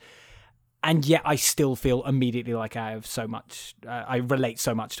toys. And yet I still feel immediately like I have so much, I relate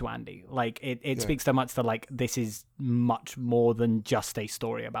so much to Andy. Like it speaks so much that like this is much more than just a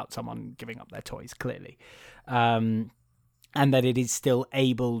story about someone giving up their toys, clearly. And that it is still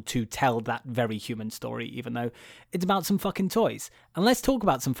able to tell that very human story, even though it's about some fucking toys. And let's talk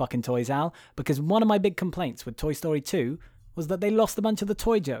about some fucking toys, Al, because one of my big complaints with Toy Story 2 was that they lost a bunch of the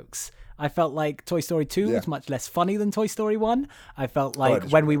toy jokes. I felt like Toy Story 2 was much less funny than Toy Story 1. I felt like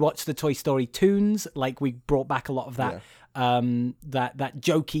when we watched the Toy Story tunes, like we brought back a lot of that that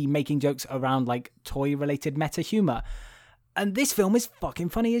jokey, making jokes around like toy-related meta humor. And this film is fucking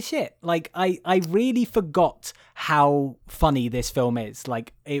funny as shit. Like, I really forgot how funny this film is.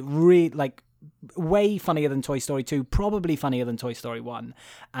 Like, it really, like, way funnier than Toy Story 2, probably funnier than Toy Story 1.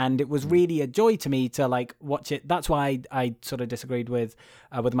 And it was really a joy to me to, like, watch it. That's why I sort of disagreed with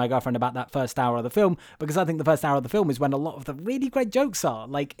my girlfriend about that first hour of the film, because I think the first hour of the film is when a lot of the really great jokes are.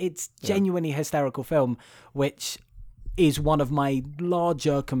 Like, it's genuinely hysterical film, which is one of my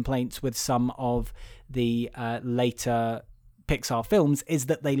larger complaints with some of the later Pixar films, is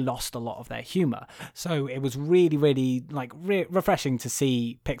that they lost a lot of their humor. So it was really, really like refreshing to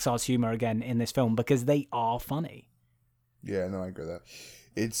see Pixar's humor again in this film, because they are funny. Yeah, no, I agree with that.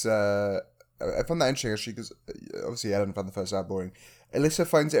 It's I found that interesting actually, because obviously Ellen found the first hour boring. Alyssa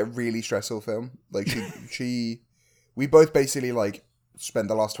finds it a really stressful film. Like we both basically like spent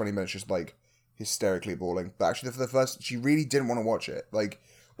the last 20 minutes just like hysterically bawling. But actually, for the first, she really didn't want to watch it. Like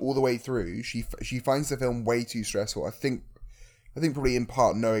all the way through, she finds the film way too stressful. I think probably in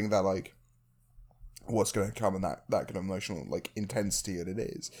part knowing that like what's going to come and that kind of emotional like intensity that it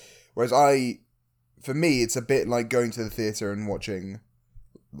is. Whereas for me, it's a bit like going to the theatre and watching,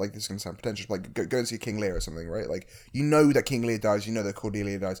 like, this is going to sound pretentious, like go and see King Lear or something, right? Like, you know that King Lear dies, you know that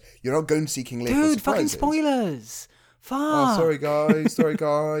Cordelia dies. You're not going to see King Lear for surprises. Fucking spoilers! Fuck! Oh, sorry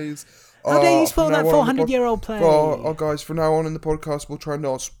guys. How dare you spoil that 400-year-old play? Guys, from now on in the podcast, we'll try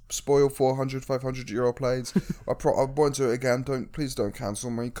not to spoil 400, 500-year-old plays. I won't do it again. Please don't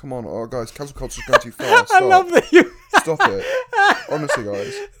cancel me. Come on. Oh, guys, cancel culture's going too far. Stop. I love that you... Stop it. Honestly,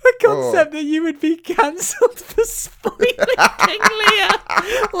 guys. The concept that you would be cancelled for spoiling King Lear.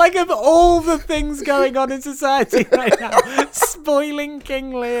 Like, of all the things going on in society right now, spoiling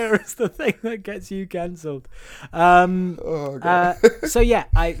King Lear is the thing that gets you cancelled. So, yeah,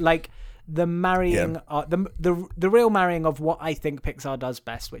 I like... The marrying, the real marrying of what I think Pixar does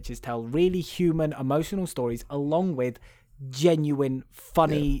best, which is tell really human, emotional stories along with genuine,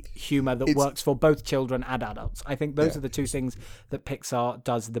 funny humor that works for both children and adults. I think those are the two things that Pixar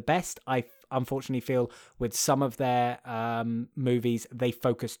does the best. I unfortunately feel with some of their movies, they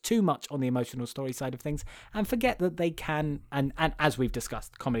focus too much on the emotional story side of things and forget that they can, and as we've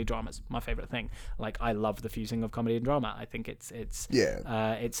discussed, comedy drama's my favorite thing. Like, I love the fusing of comedy and drama. I think it's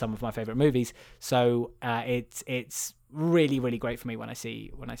some of my favorite movies. So it's really, really great for me when I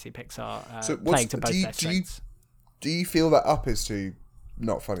see Pixar playing to both their strengths. Do you feel that Up is too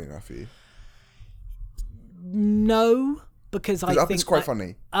not funny enough for you? No, because I Up think is quite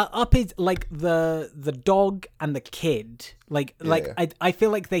funny. Up is like the dog and the kid. I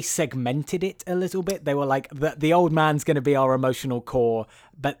feel like they segmented it a little bit. They were like, the old man's going to be our emotional core,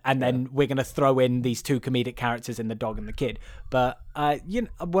 then we're going to throw in these two comedic characters in the dog and the kid. But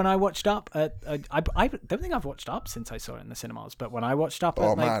when I watched Up, I don't think I've watched Up since I saw it in the cinemas. But when I watched Up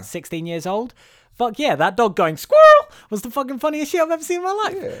at 16 years old, fuck yeah, that dog going squirrel was the fucking funniest shit I've ever seen in my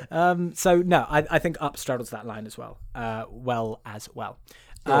life. Yeah. So no, I think Up straddles that line as well.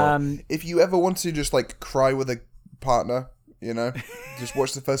 If you ever want to just like cry with a partner, just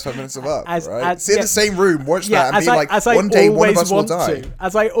watch the first 5 minutes of Up, right? Sit in the same room, watch that, and be like, one day one of us will die.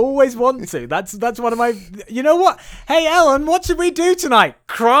 As I always want to. That's one of my... You know what? Hey, Ellen, what should we do tonight?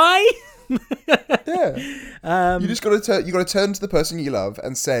 Cry? Yeah. You just got to turn to the person you love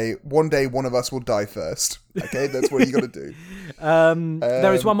and say, one day one of us will die first. Okay? That's what you got to do.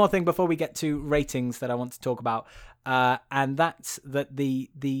 There is one more thing before we get to ratings that I want to talk about. And that's that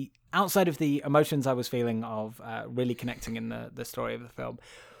the outside of the emotions I was feeling of really connecting in the story of the film,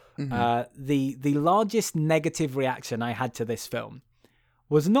 the largest negative reaction I had to this film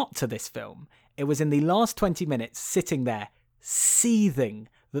was not to this film. It was in the last 20 minutes sitting there seething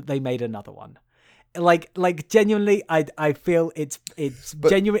that they made another one. Like genuinely, I feel it's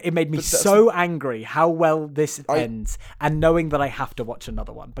genuine. It made me so angry how well this ends, and knowing that I have to watch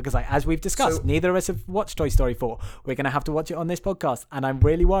another one because, as we've discussed, neither of us have watched Toy Story 4. We're going to have to watch it on this podcast, and I'm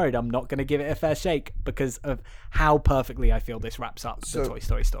really worried I'm not going to give it a fair shake because of how perfectly I feel this wraps up the Toy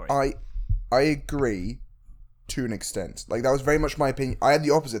Story story. I agree to an extent. Like, that was very much my opinion. I had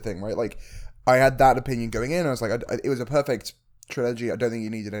the opposite thing, right? Like, I had that opinion going in. I was like, it was a perfect trilogy. I don't think you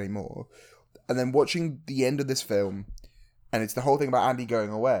needed any more. And then watching the end of this film, and it's the whole thing about Andy going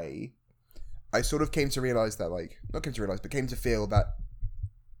away, I sort of came to realize that, came to feel that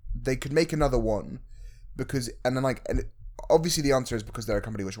they could make another one obviously the answer is because they're a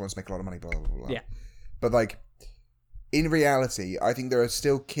company which wants to make a lot of money, blah, blah, blah. Yeah. But, like, in reality, I think there are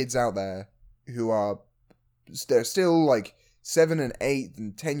still kids out there they're still, like, 7 and 8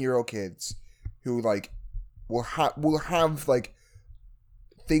 and 10-year-old kids who, like, will have, like,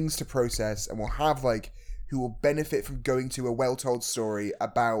 things to process and will have, like, who will benefit from going to a well-told story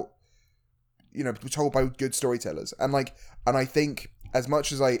about, told by good storytellers. And I think, as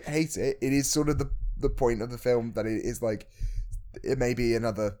much as I hate it, it is sort of the point of the film that it is, like, it may be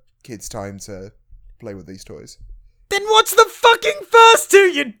another kid's time to play with these toys. Then what's the fucking first two,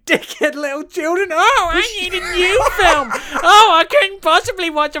 you dickhead little children? Oh, I need a new film. Oh, I couldn't possibly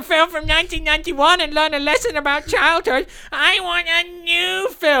watch a film from 1991 and learn a lesson about childhood. I want a new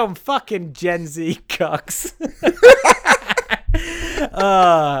film. Fucking Gen Z cucks.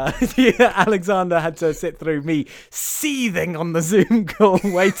 Alexander had to sit through me seething on the Zoom call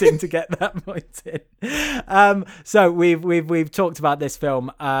waiting to get that point in. So we've talked about this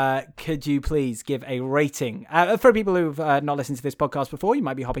film. Could you please give a rating? For people who've not listened to this podcast before, you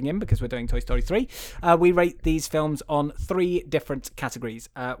might be hopping in because we're doing Toy Story 3. We rate these films on 3 different categories.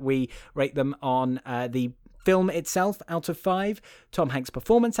 We rate them on the film itself out of 5, Tom Hanks'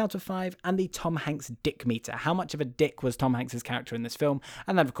 performance out of 5, and the Tom Hanks dick meter. How much of a dick was Tom Hanks' character in this film?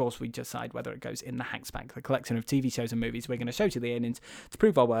 And then, of course, we decide whether it goes in the Hanks Bank, the collection of TV shows and movies we're going to show to the aliens to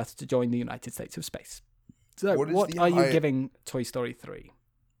prove our worth to join the United States of Space. So, what are you giving Toy Story 3?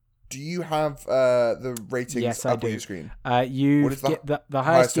 Do you have the ratings up on your screen? The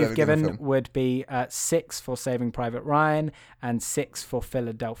highest you've given would be 6 for Saving Private Ryan and 6 for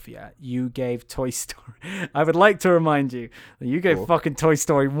Philadelphia. You gave Toy Story... I would like to remind you that you gave fucking Toy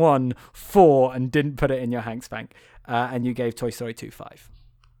Story 1 4 and didn't put it in your Hanks Bank. And you gave Toy Story 2 5.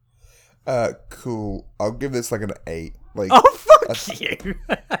 Cool. I'll give this like an 8. Like, oh, fuck you!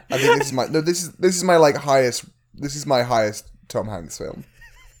 I think this is my... No, this is my like highest... This is my highest Tom Hanks film.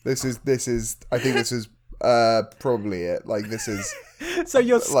 This is I think this is probably it. Like, this is... So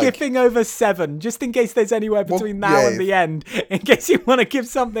you're skipping over 7, just in case there's anywhere between now and the end, in case you want to give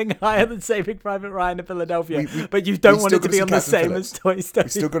something higher than Saving Private Ryan and Philadelphia, but you don't want it to be on the same as Toy Story. We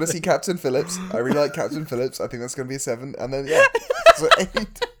still got to see Captain Phillips. I really like Captain Phillips. I think that's going to be a 7. And then, yeah. So 8.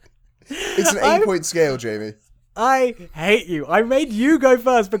 It's an 8-point scale, Jamie. I hate you. I made you go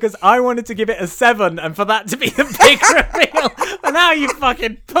first because I wanted to give it a 7 and for that to be the big reveal. And now you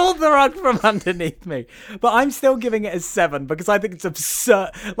fucking pulled the rug from underneath me. But I'm still giving it a 7 because I think it's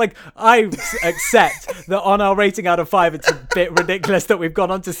absurd. Like, I accept that on our rating out of 5, it's a bit ridiculous that we've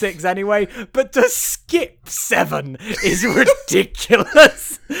gone on to 6 anyway. But to skip 7 is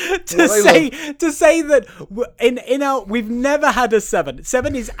ridiculous. To say that in our we've never had a 7.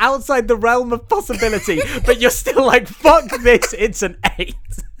 7 is outside the realm of possibility. But you're still like, fuck this, it's an 8.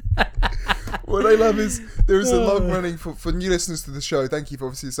 What I love is there is a long running for new listeners to the show. Thank you for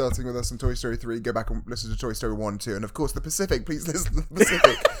obviously starting with us on Toy Story 3. Go back and listen to Toy Story 1, 2, and of course the Pacific. Please listen to the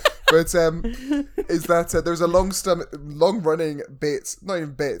Pacific. But is that there's a long running bit, not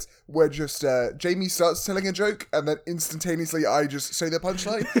even bit, where just Jamie starts telling a joke and then instantaneously I just say the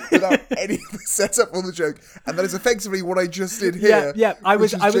punchline without any setup on the joke, and that is effectively what I just did here. Yeah. I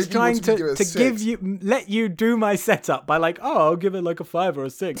was Jamie trying wanted me to give give you, let you do my setup by like, oh, I'll give it like a 5 or a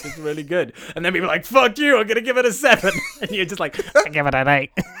 6. It's really good, and then people are like, fuck you, I'm gonna give it a 7, and you're just like, I give it an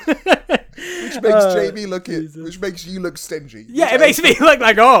 8. Which makes Jamie which makes you look stingy. Yeah, it makes me look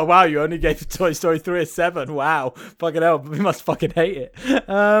like, oh wow, you only gave Toy Story 3 a 7. Wow, fucking hell, we must fucking hate it.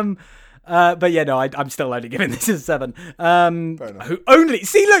 But yeah, no, I'm still only giving this a 7. Who only?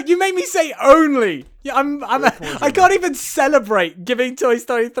 See, look, you made me say only. Yeah, I can't even celebrate giving Toy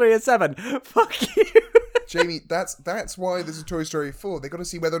Story 3 a 7. Fuck you. Jamie, that's why there's a Toy Story 4. They got to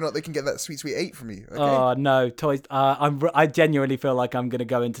see whether or not they can get that sweet 8 from you. Okay? Oh no, I genuinely feel like I'm gonna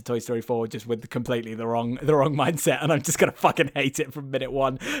go into Toy Story 4 just with completely the wrong mindset, and I'm just gonna fucking hate it from minute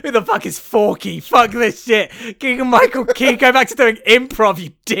 1. Who the fuck is Forky? Fuck this shit. Keegan Michael Key, go back to doing improv,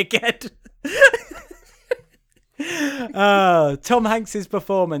 you dickhead. Tom Hanks's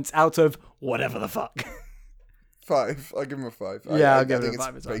performance out of whatever the fuck. 5. I'll give him a 5. Yeah, I'll I give him think a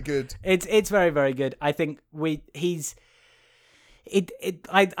 5 it's as well. very good. It's very, very good. I think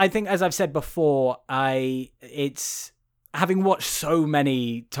I think, as I've said before, it's having watched so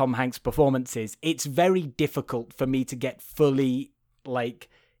many Tom Hanks performances, it's very difficult for me to get fully like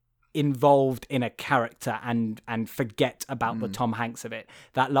involved in a character and forget about the Tom Hanks of it.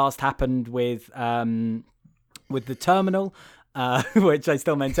 That last happened with The Terminal. Which I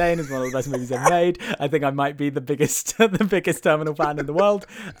still maintain is one of the best movies ever made. I think I might be the biggest Terminal fan in the world.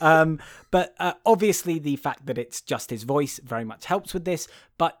 But obviously the fact that it's just his voice very much helps with this.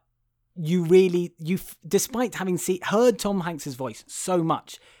 But despite having heard Tom Hanks's voice so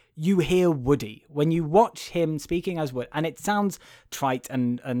much, you hear Woody when you watch him speaking as Woody, and it sounds trite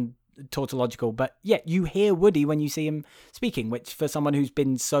and tautological, but yeah, you hear Woody when you see him speaking, which for someone who's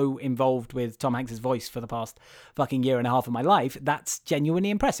been so involved with Tom Hanks's voice for the past fucking year and a half of my life, that's genuinely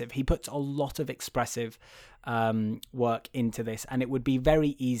impressive. He puts a lot of expressive work into this, and it would be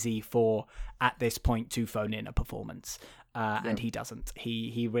very easy for, at this point, to phone in a performance. And he doesn't.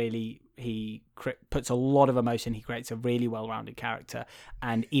 He really puts a lot of emotion. He creates a really well-rounded character,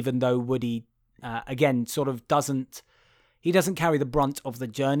 and even though Woody again sort of doesn't carry the brunt of the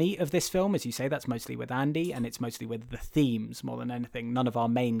journey of this film, as you say, that's mostly with Andy, and it's mostly with the themes more than anything. None of our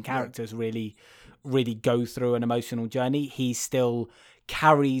main characters really go through an emotional journey. He still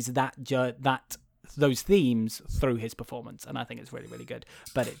carries those themes through his performance, and I think it's really, really good.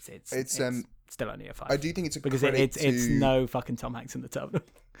 But it's still only a 5. I do think it's a because credit it's no fucking Tom Hanks in The Terminal.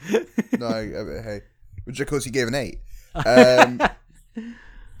 No, hey, which of course he gave an 8.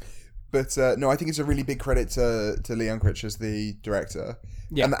 But no, I think it's a really big credit to Lee Unkrich as the director.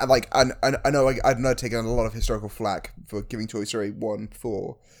 Yeah, and like I know I've not taken a lot of historical flack for giving Toy Story 1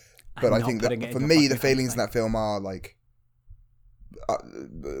 4, but I think that for me the failings in that film are like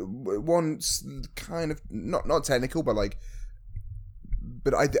one's kind of not technical, but like.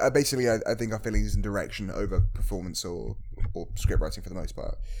 But I think our feelings in direction over performance or script writing for the most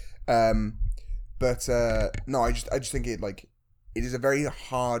part. But no, I just think it is a very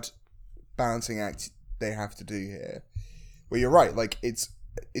hard balancing act they have to do here. Well, you're right. Like it's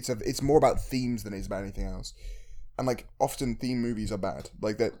more about themes than it is about anything else. And like often theme movies are bad.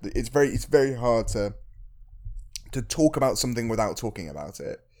 Like that, it's very hard to talk about something without talking about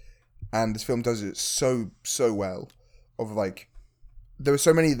it. And this film does it so well. Of like. There were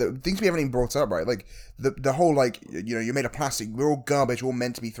so many things we haven't even brought up, right? Like the whole you're made of plastic, we're all garbage, we're all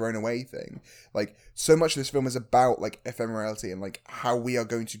meant to be thrown away thing. Like so much of this film is about like ephemerality and like how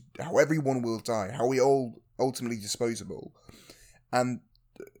everyone will die, how we all ultimately disposable, and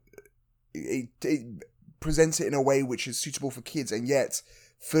it presents it in a way which is suitable for kids and yet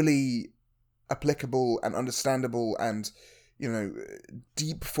fully applicable and understandable and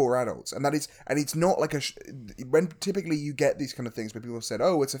deep for adults. And it's not like when typically you get these kind of things where people have said,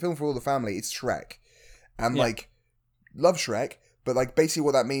 oh, it's a film for all the family, it's Shrek. And love Shrek, but like basically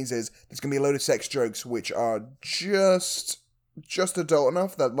what that means is there's going to be a load of sex jokes which are just adult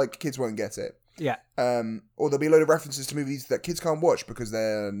enough that like kids won't get it. Yeah. Or there'll be a load of references to movies that kids can't watch because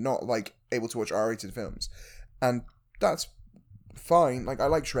they're not like able to watch R-rated films. And that's fine. Like I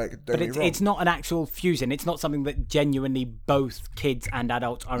like Shrek. But it's not an actual fusion. It's not something that genuinely both kids and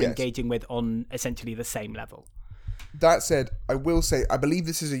adults are engaging with on essentially the same level. That said, I will say I believe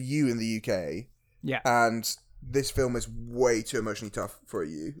this is a U in the UK. Yeah. And this film is way too emotionally tough for a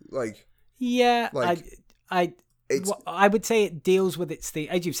U. Like Yeah, Like, I would say it deals with its theme.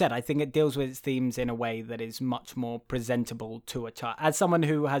 As you've said, I think it deals with its themes in a way that is much more presentable to a child. As someone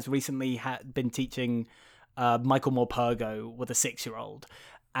who has recently been teaching Michael Morpurgo with a 6-year-old,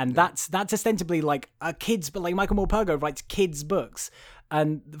 and that's ostensibly like a kid's, but like Michael Morpurgo writes kids' books.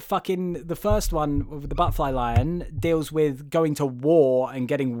 And the first one with the Butterfly Lion deals with going to war and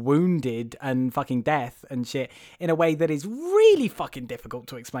getting wounded and fucking death and shit in a way that is really fucking difficult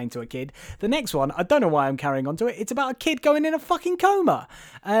to explain to a kid. The next one, I don't know why I'm carrying on to it. It's about a kid going in a fucking coma.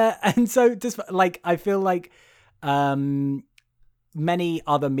 And so just like, I feel like many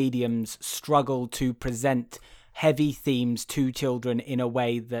other mediums struggle to present heavy themes to children in a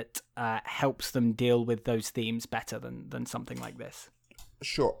way that helps them deal with those themes better than something like this.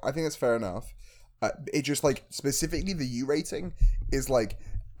 Sure, I think that's fair enough. It just, like, specifically the U rating is, like,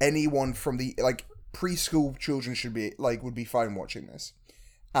 anyone from the, like, preschool children should be, like, would be fine watching this.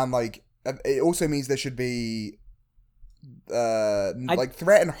 And, like, it also means there should be, like,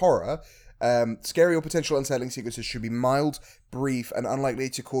 threat and horror. Scary or potential unsettling sequences should be mild, brief, and unlikely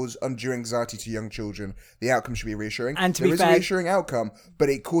to cause undue anxiety to young children. The outcome should be reassuring. And to there be is fair, a reassuring outcome, but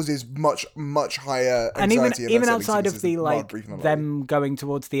it causes much higher anxiety. And even outside of the like them going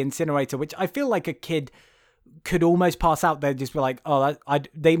towards the incinerator, which I feel like a kid could almost pass out. They'd just be like, "Oh,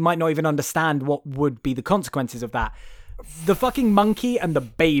 they might not even understand what would be the consequences of that." The fucking monkey and the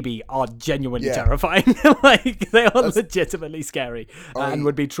baby are genuinely terrifying. Like, they are legitimately scary and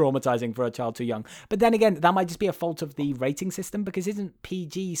would be traumatizing for a child too young. But then again, that might just be a fault of the rating system, because isn't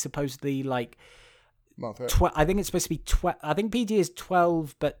PG supposedly like... I think it's supposed to be 12. I think PG is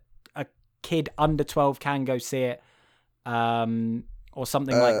 12, but a kid under 12 can go see it, or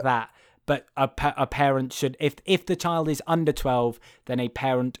something like that. But a parent should... If the child is under 12, then a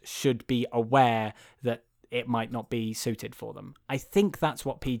parent should be aware that it might not be suited for them. I think that's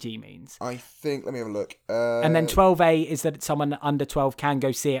what PG means. Let me have a look. And then 12A is that someone under 12 can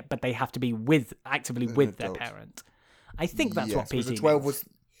go see it, but they have to be actively with their parent. I think that's what PG means.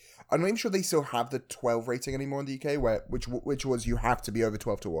 I'm not even sure they still have the 12 rating anymore in the UK, which was you have to be over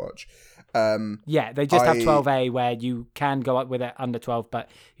 12 to watch. Yeah, they just have 12A where you can go up with it under 12, but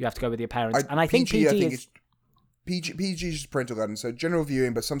you have to go with your parents. And I think PG is... PG is just parental guidance, so general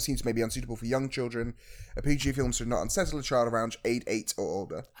viewing, but some scenes may be unsuitable for young children. A PG film should not unsettle a child around age 8 or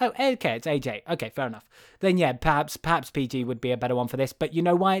older. Oh, okay, it's age 8. Okay, fair enough. Then yeah, perhaps PG would be a better one for this. But you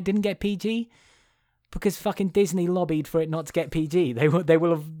know why it didn't get PG? Because fucking Disney lobbied for it not to get PG. They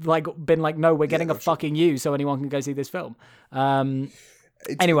will have like been like, no, we're getting a fucking U so anyone can go see this film.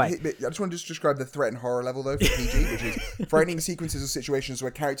 Anyway, I just want to describe the threat and horror level though for PG, which is frightening sequences or situations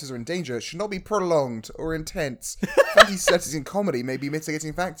where characters are in danger should not be prolonged or intense. Fantasy settings in comedy may be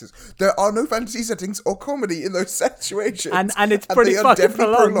mitigating factors. There are no fantasy settings or comedy in those situations, and it's pretty fucking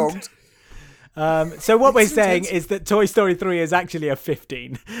prolonged. So what we're saying is that Toy Story 3 is actually a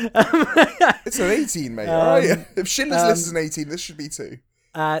 15. It's an 18, mate. Right? If Schindler's List is an 18, this should be 2.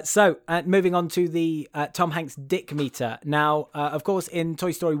 So moving on to the Tom Hanks dick meter. Now, of course, in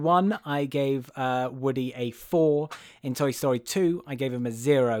Toy Story 1, I gave Woody a 4. In Toy Story 2, I gave him a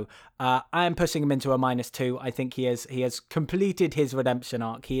 0. I am pushing him into a -2. I think he has completed his redemption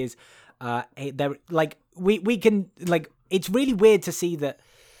arc. He is there. Like we can like. It's really weird to see that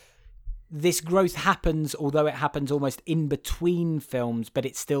this growth happens, although it happens almost in between films, but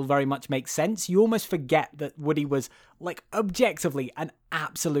it still very much makes sense. You almost forget that Woody was, like, objectively an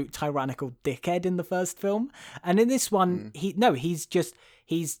absolute tyrannical dickhead in the first film. And in this one, he's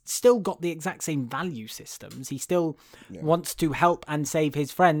still got the exact same value systems. He still wants to help and save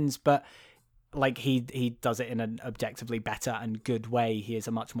his friends, but like he does it in an objectively better and good way. He is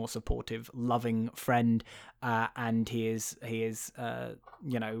a much more supportive, loving friend, and he is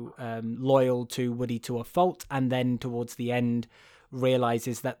loyal to Woody to a fault, and then towards the end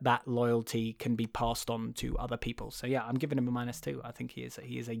realizes that loyalty can be passed on to other people. So yeah, I'm giving him a -2. I think he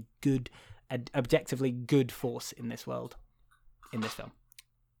is a good, objectively good force in this world, in this film.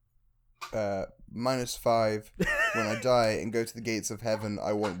 -5. When I die and go to the gates of heaven,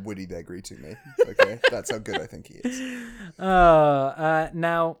 I want Woody there greeting me. Okay, that's how good I think he is.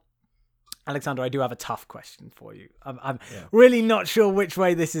 Now, Alexander, I do have a tough question for you. I'm really not sure which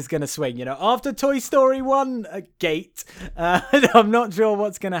way this is going to swing. You know, after Toy Story 1 gate, I'm not sure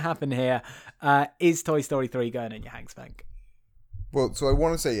what's going to happen here. Is Toy Story 3 going in your Hanks bank? Well, so I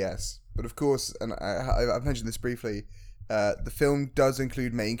want to say yes, but of course, and I've mentioned this briefly. The film does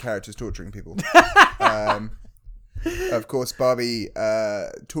include main characters torturing people. Of course, Barbie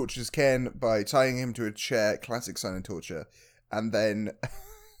tortures Ken by tying him to a chair, classic silent torture, and then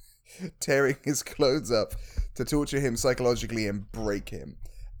tearing his clothes up to torture him psychologically and break him.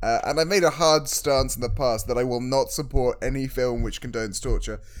 And I made a hard stance in the past that I will not support any film which condones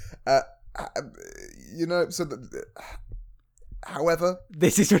torture. However,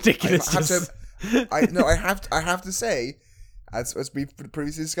 this is ridiculous. I have to say, as we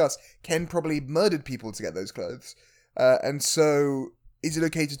previously discussed, Ken probably murdered people to get those clothes, and so is it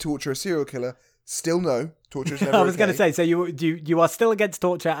okay to torture a serial killer? Still no, torture is never I was going to okay. say, so you are still against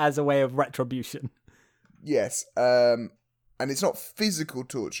torture as a way of retribution. Yes, and it's not physical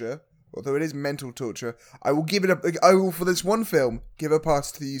torture, although it is mental torture. I will for this one film, give a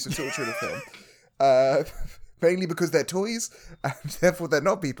pass to the use of torture in a film. Mainly because they're toys, and therefore they're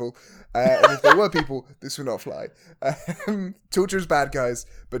not people. And if they were people, this would not fly. Torture is bad, guys,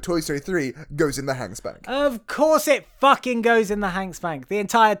 but Toy Story 3 goes in the Hanks bank. Of course it fucking goes in the Hanks bank. The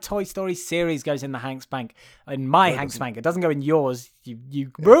entire Toy Story series goes in the Hanks bank. In my Hanks bank. It doesn't go in yours.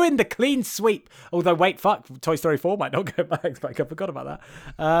 You ruined the clean sweep. Although, wait, fuck, Toy Story 4 might not go in my Hanks bank. I forgot about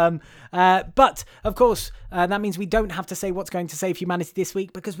that. But, of course, that means we don't have to say what's going to save humanity this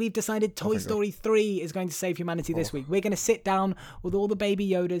week because we've decided Toy Story 3 is going to save humanity this week. We're going to sit down with all the baby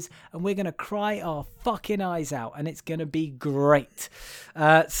Yodas and we're going to cry our fucking eyes out, and it's going to be great.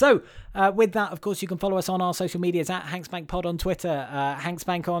 So, with that, of course, you can follow us on our social medias at HanksBankPod on Twitter,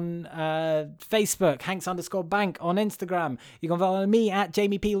 HanksBank on Facebook, Hanks_Bank on Instagram. You can follow me at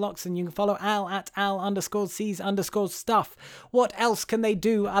Jamie P. Loxton. You can follow Al at Al_C's_stuff. What else can they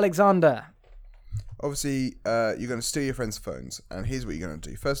do, Alexander? Obviously, you're going to steal your friends' phones, and here's what you're going to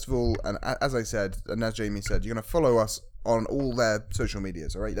do. First of all, and as I said, and as Jamie said, you're going to follow us on all their social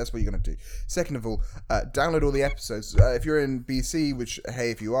medias, all right? That's what you're going to do. Second of all, download all the episodes. If you're in BC, which, hey,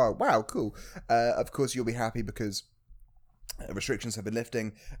 if you are, wow, cool. Of course, you'll be happy because restrictions have been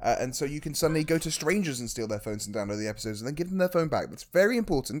lifting, and so you can suddenly go to strangers and steal their phones and download the episodes and then give them their phone back. That's very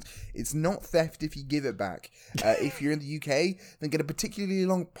important. It's not theft if you give it back. If you're in the UK, then get a particularly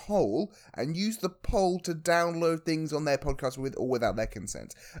long poll and use the poll to download things on their podcast with or without their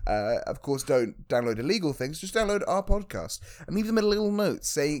consent. Of course, don't download illegal things, just download our podcast and leave them a little note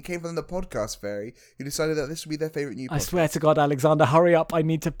saying it came from the podcast fairy who decided that this would be their favourite new podcast. I swear to God, Alexander, hurry up, I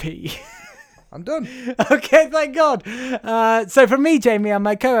need to pee. I'm done. Okay, thank God. So from me, Jamie, and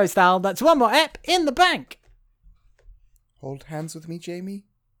my co-host Al, that's one more ep in the bank. Hold hands with me, Jamie.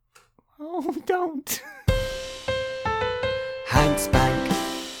 Oh, don't. Hanks Bank.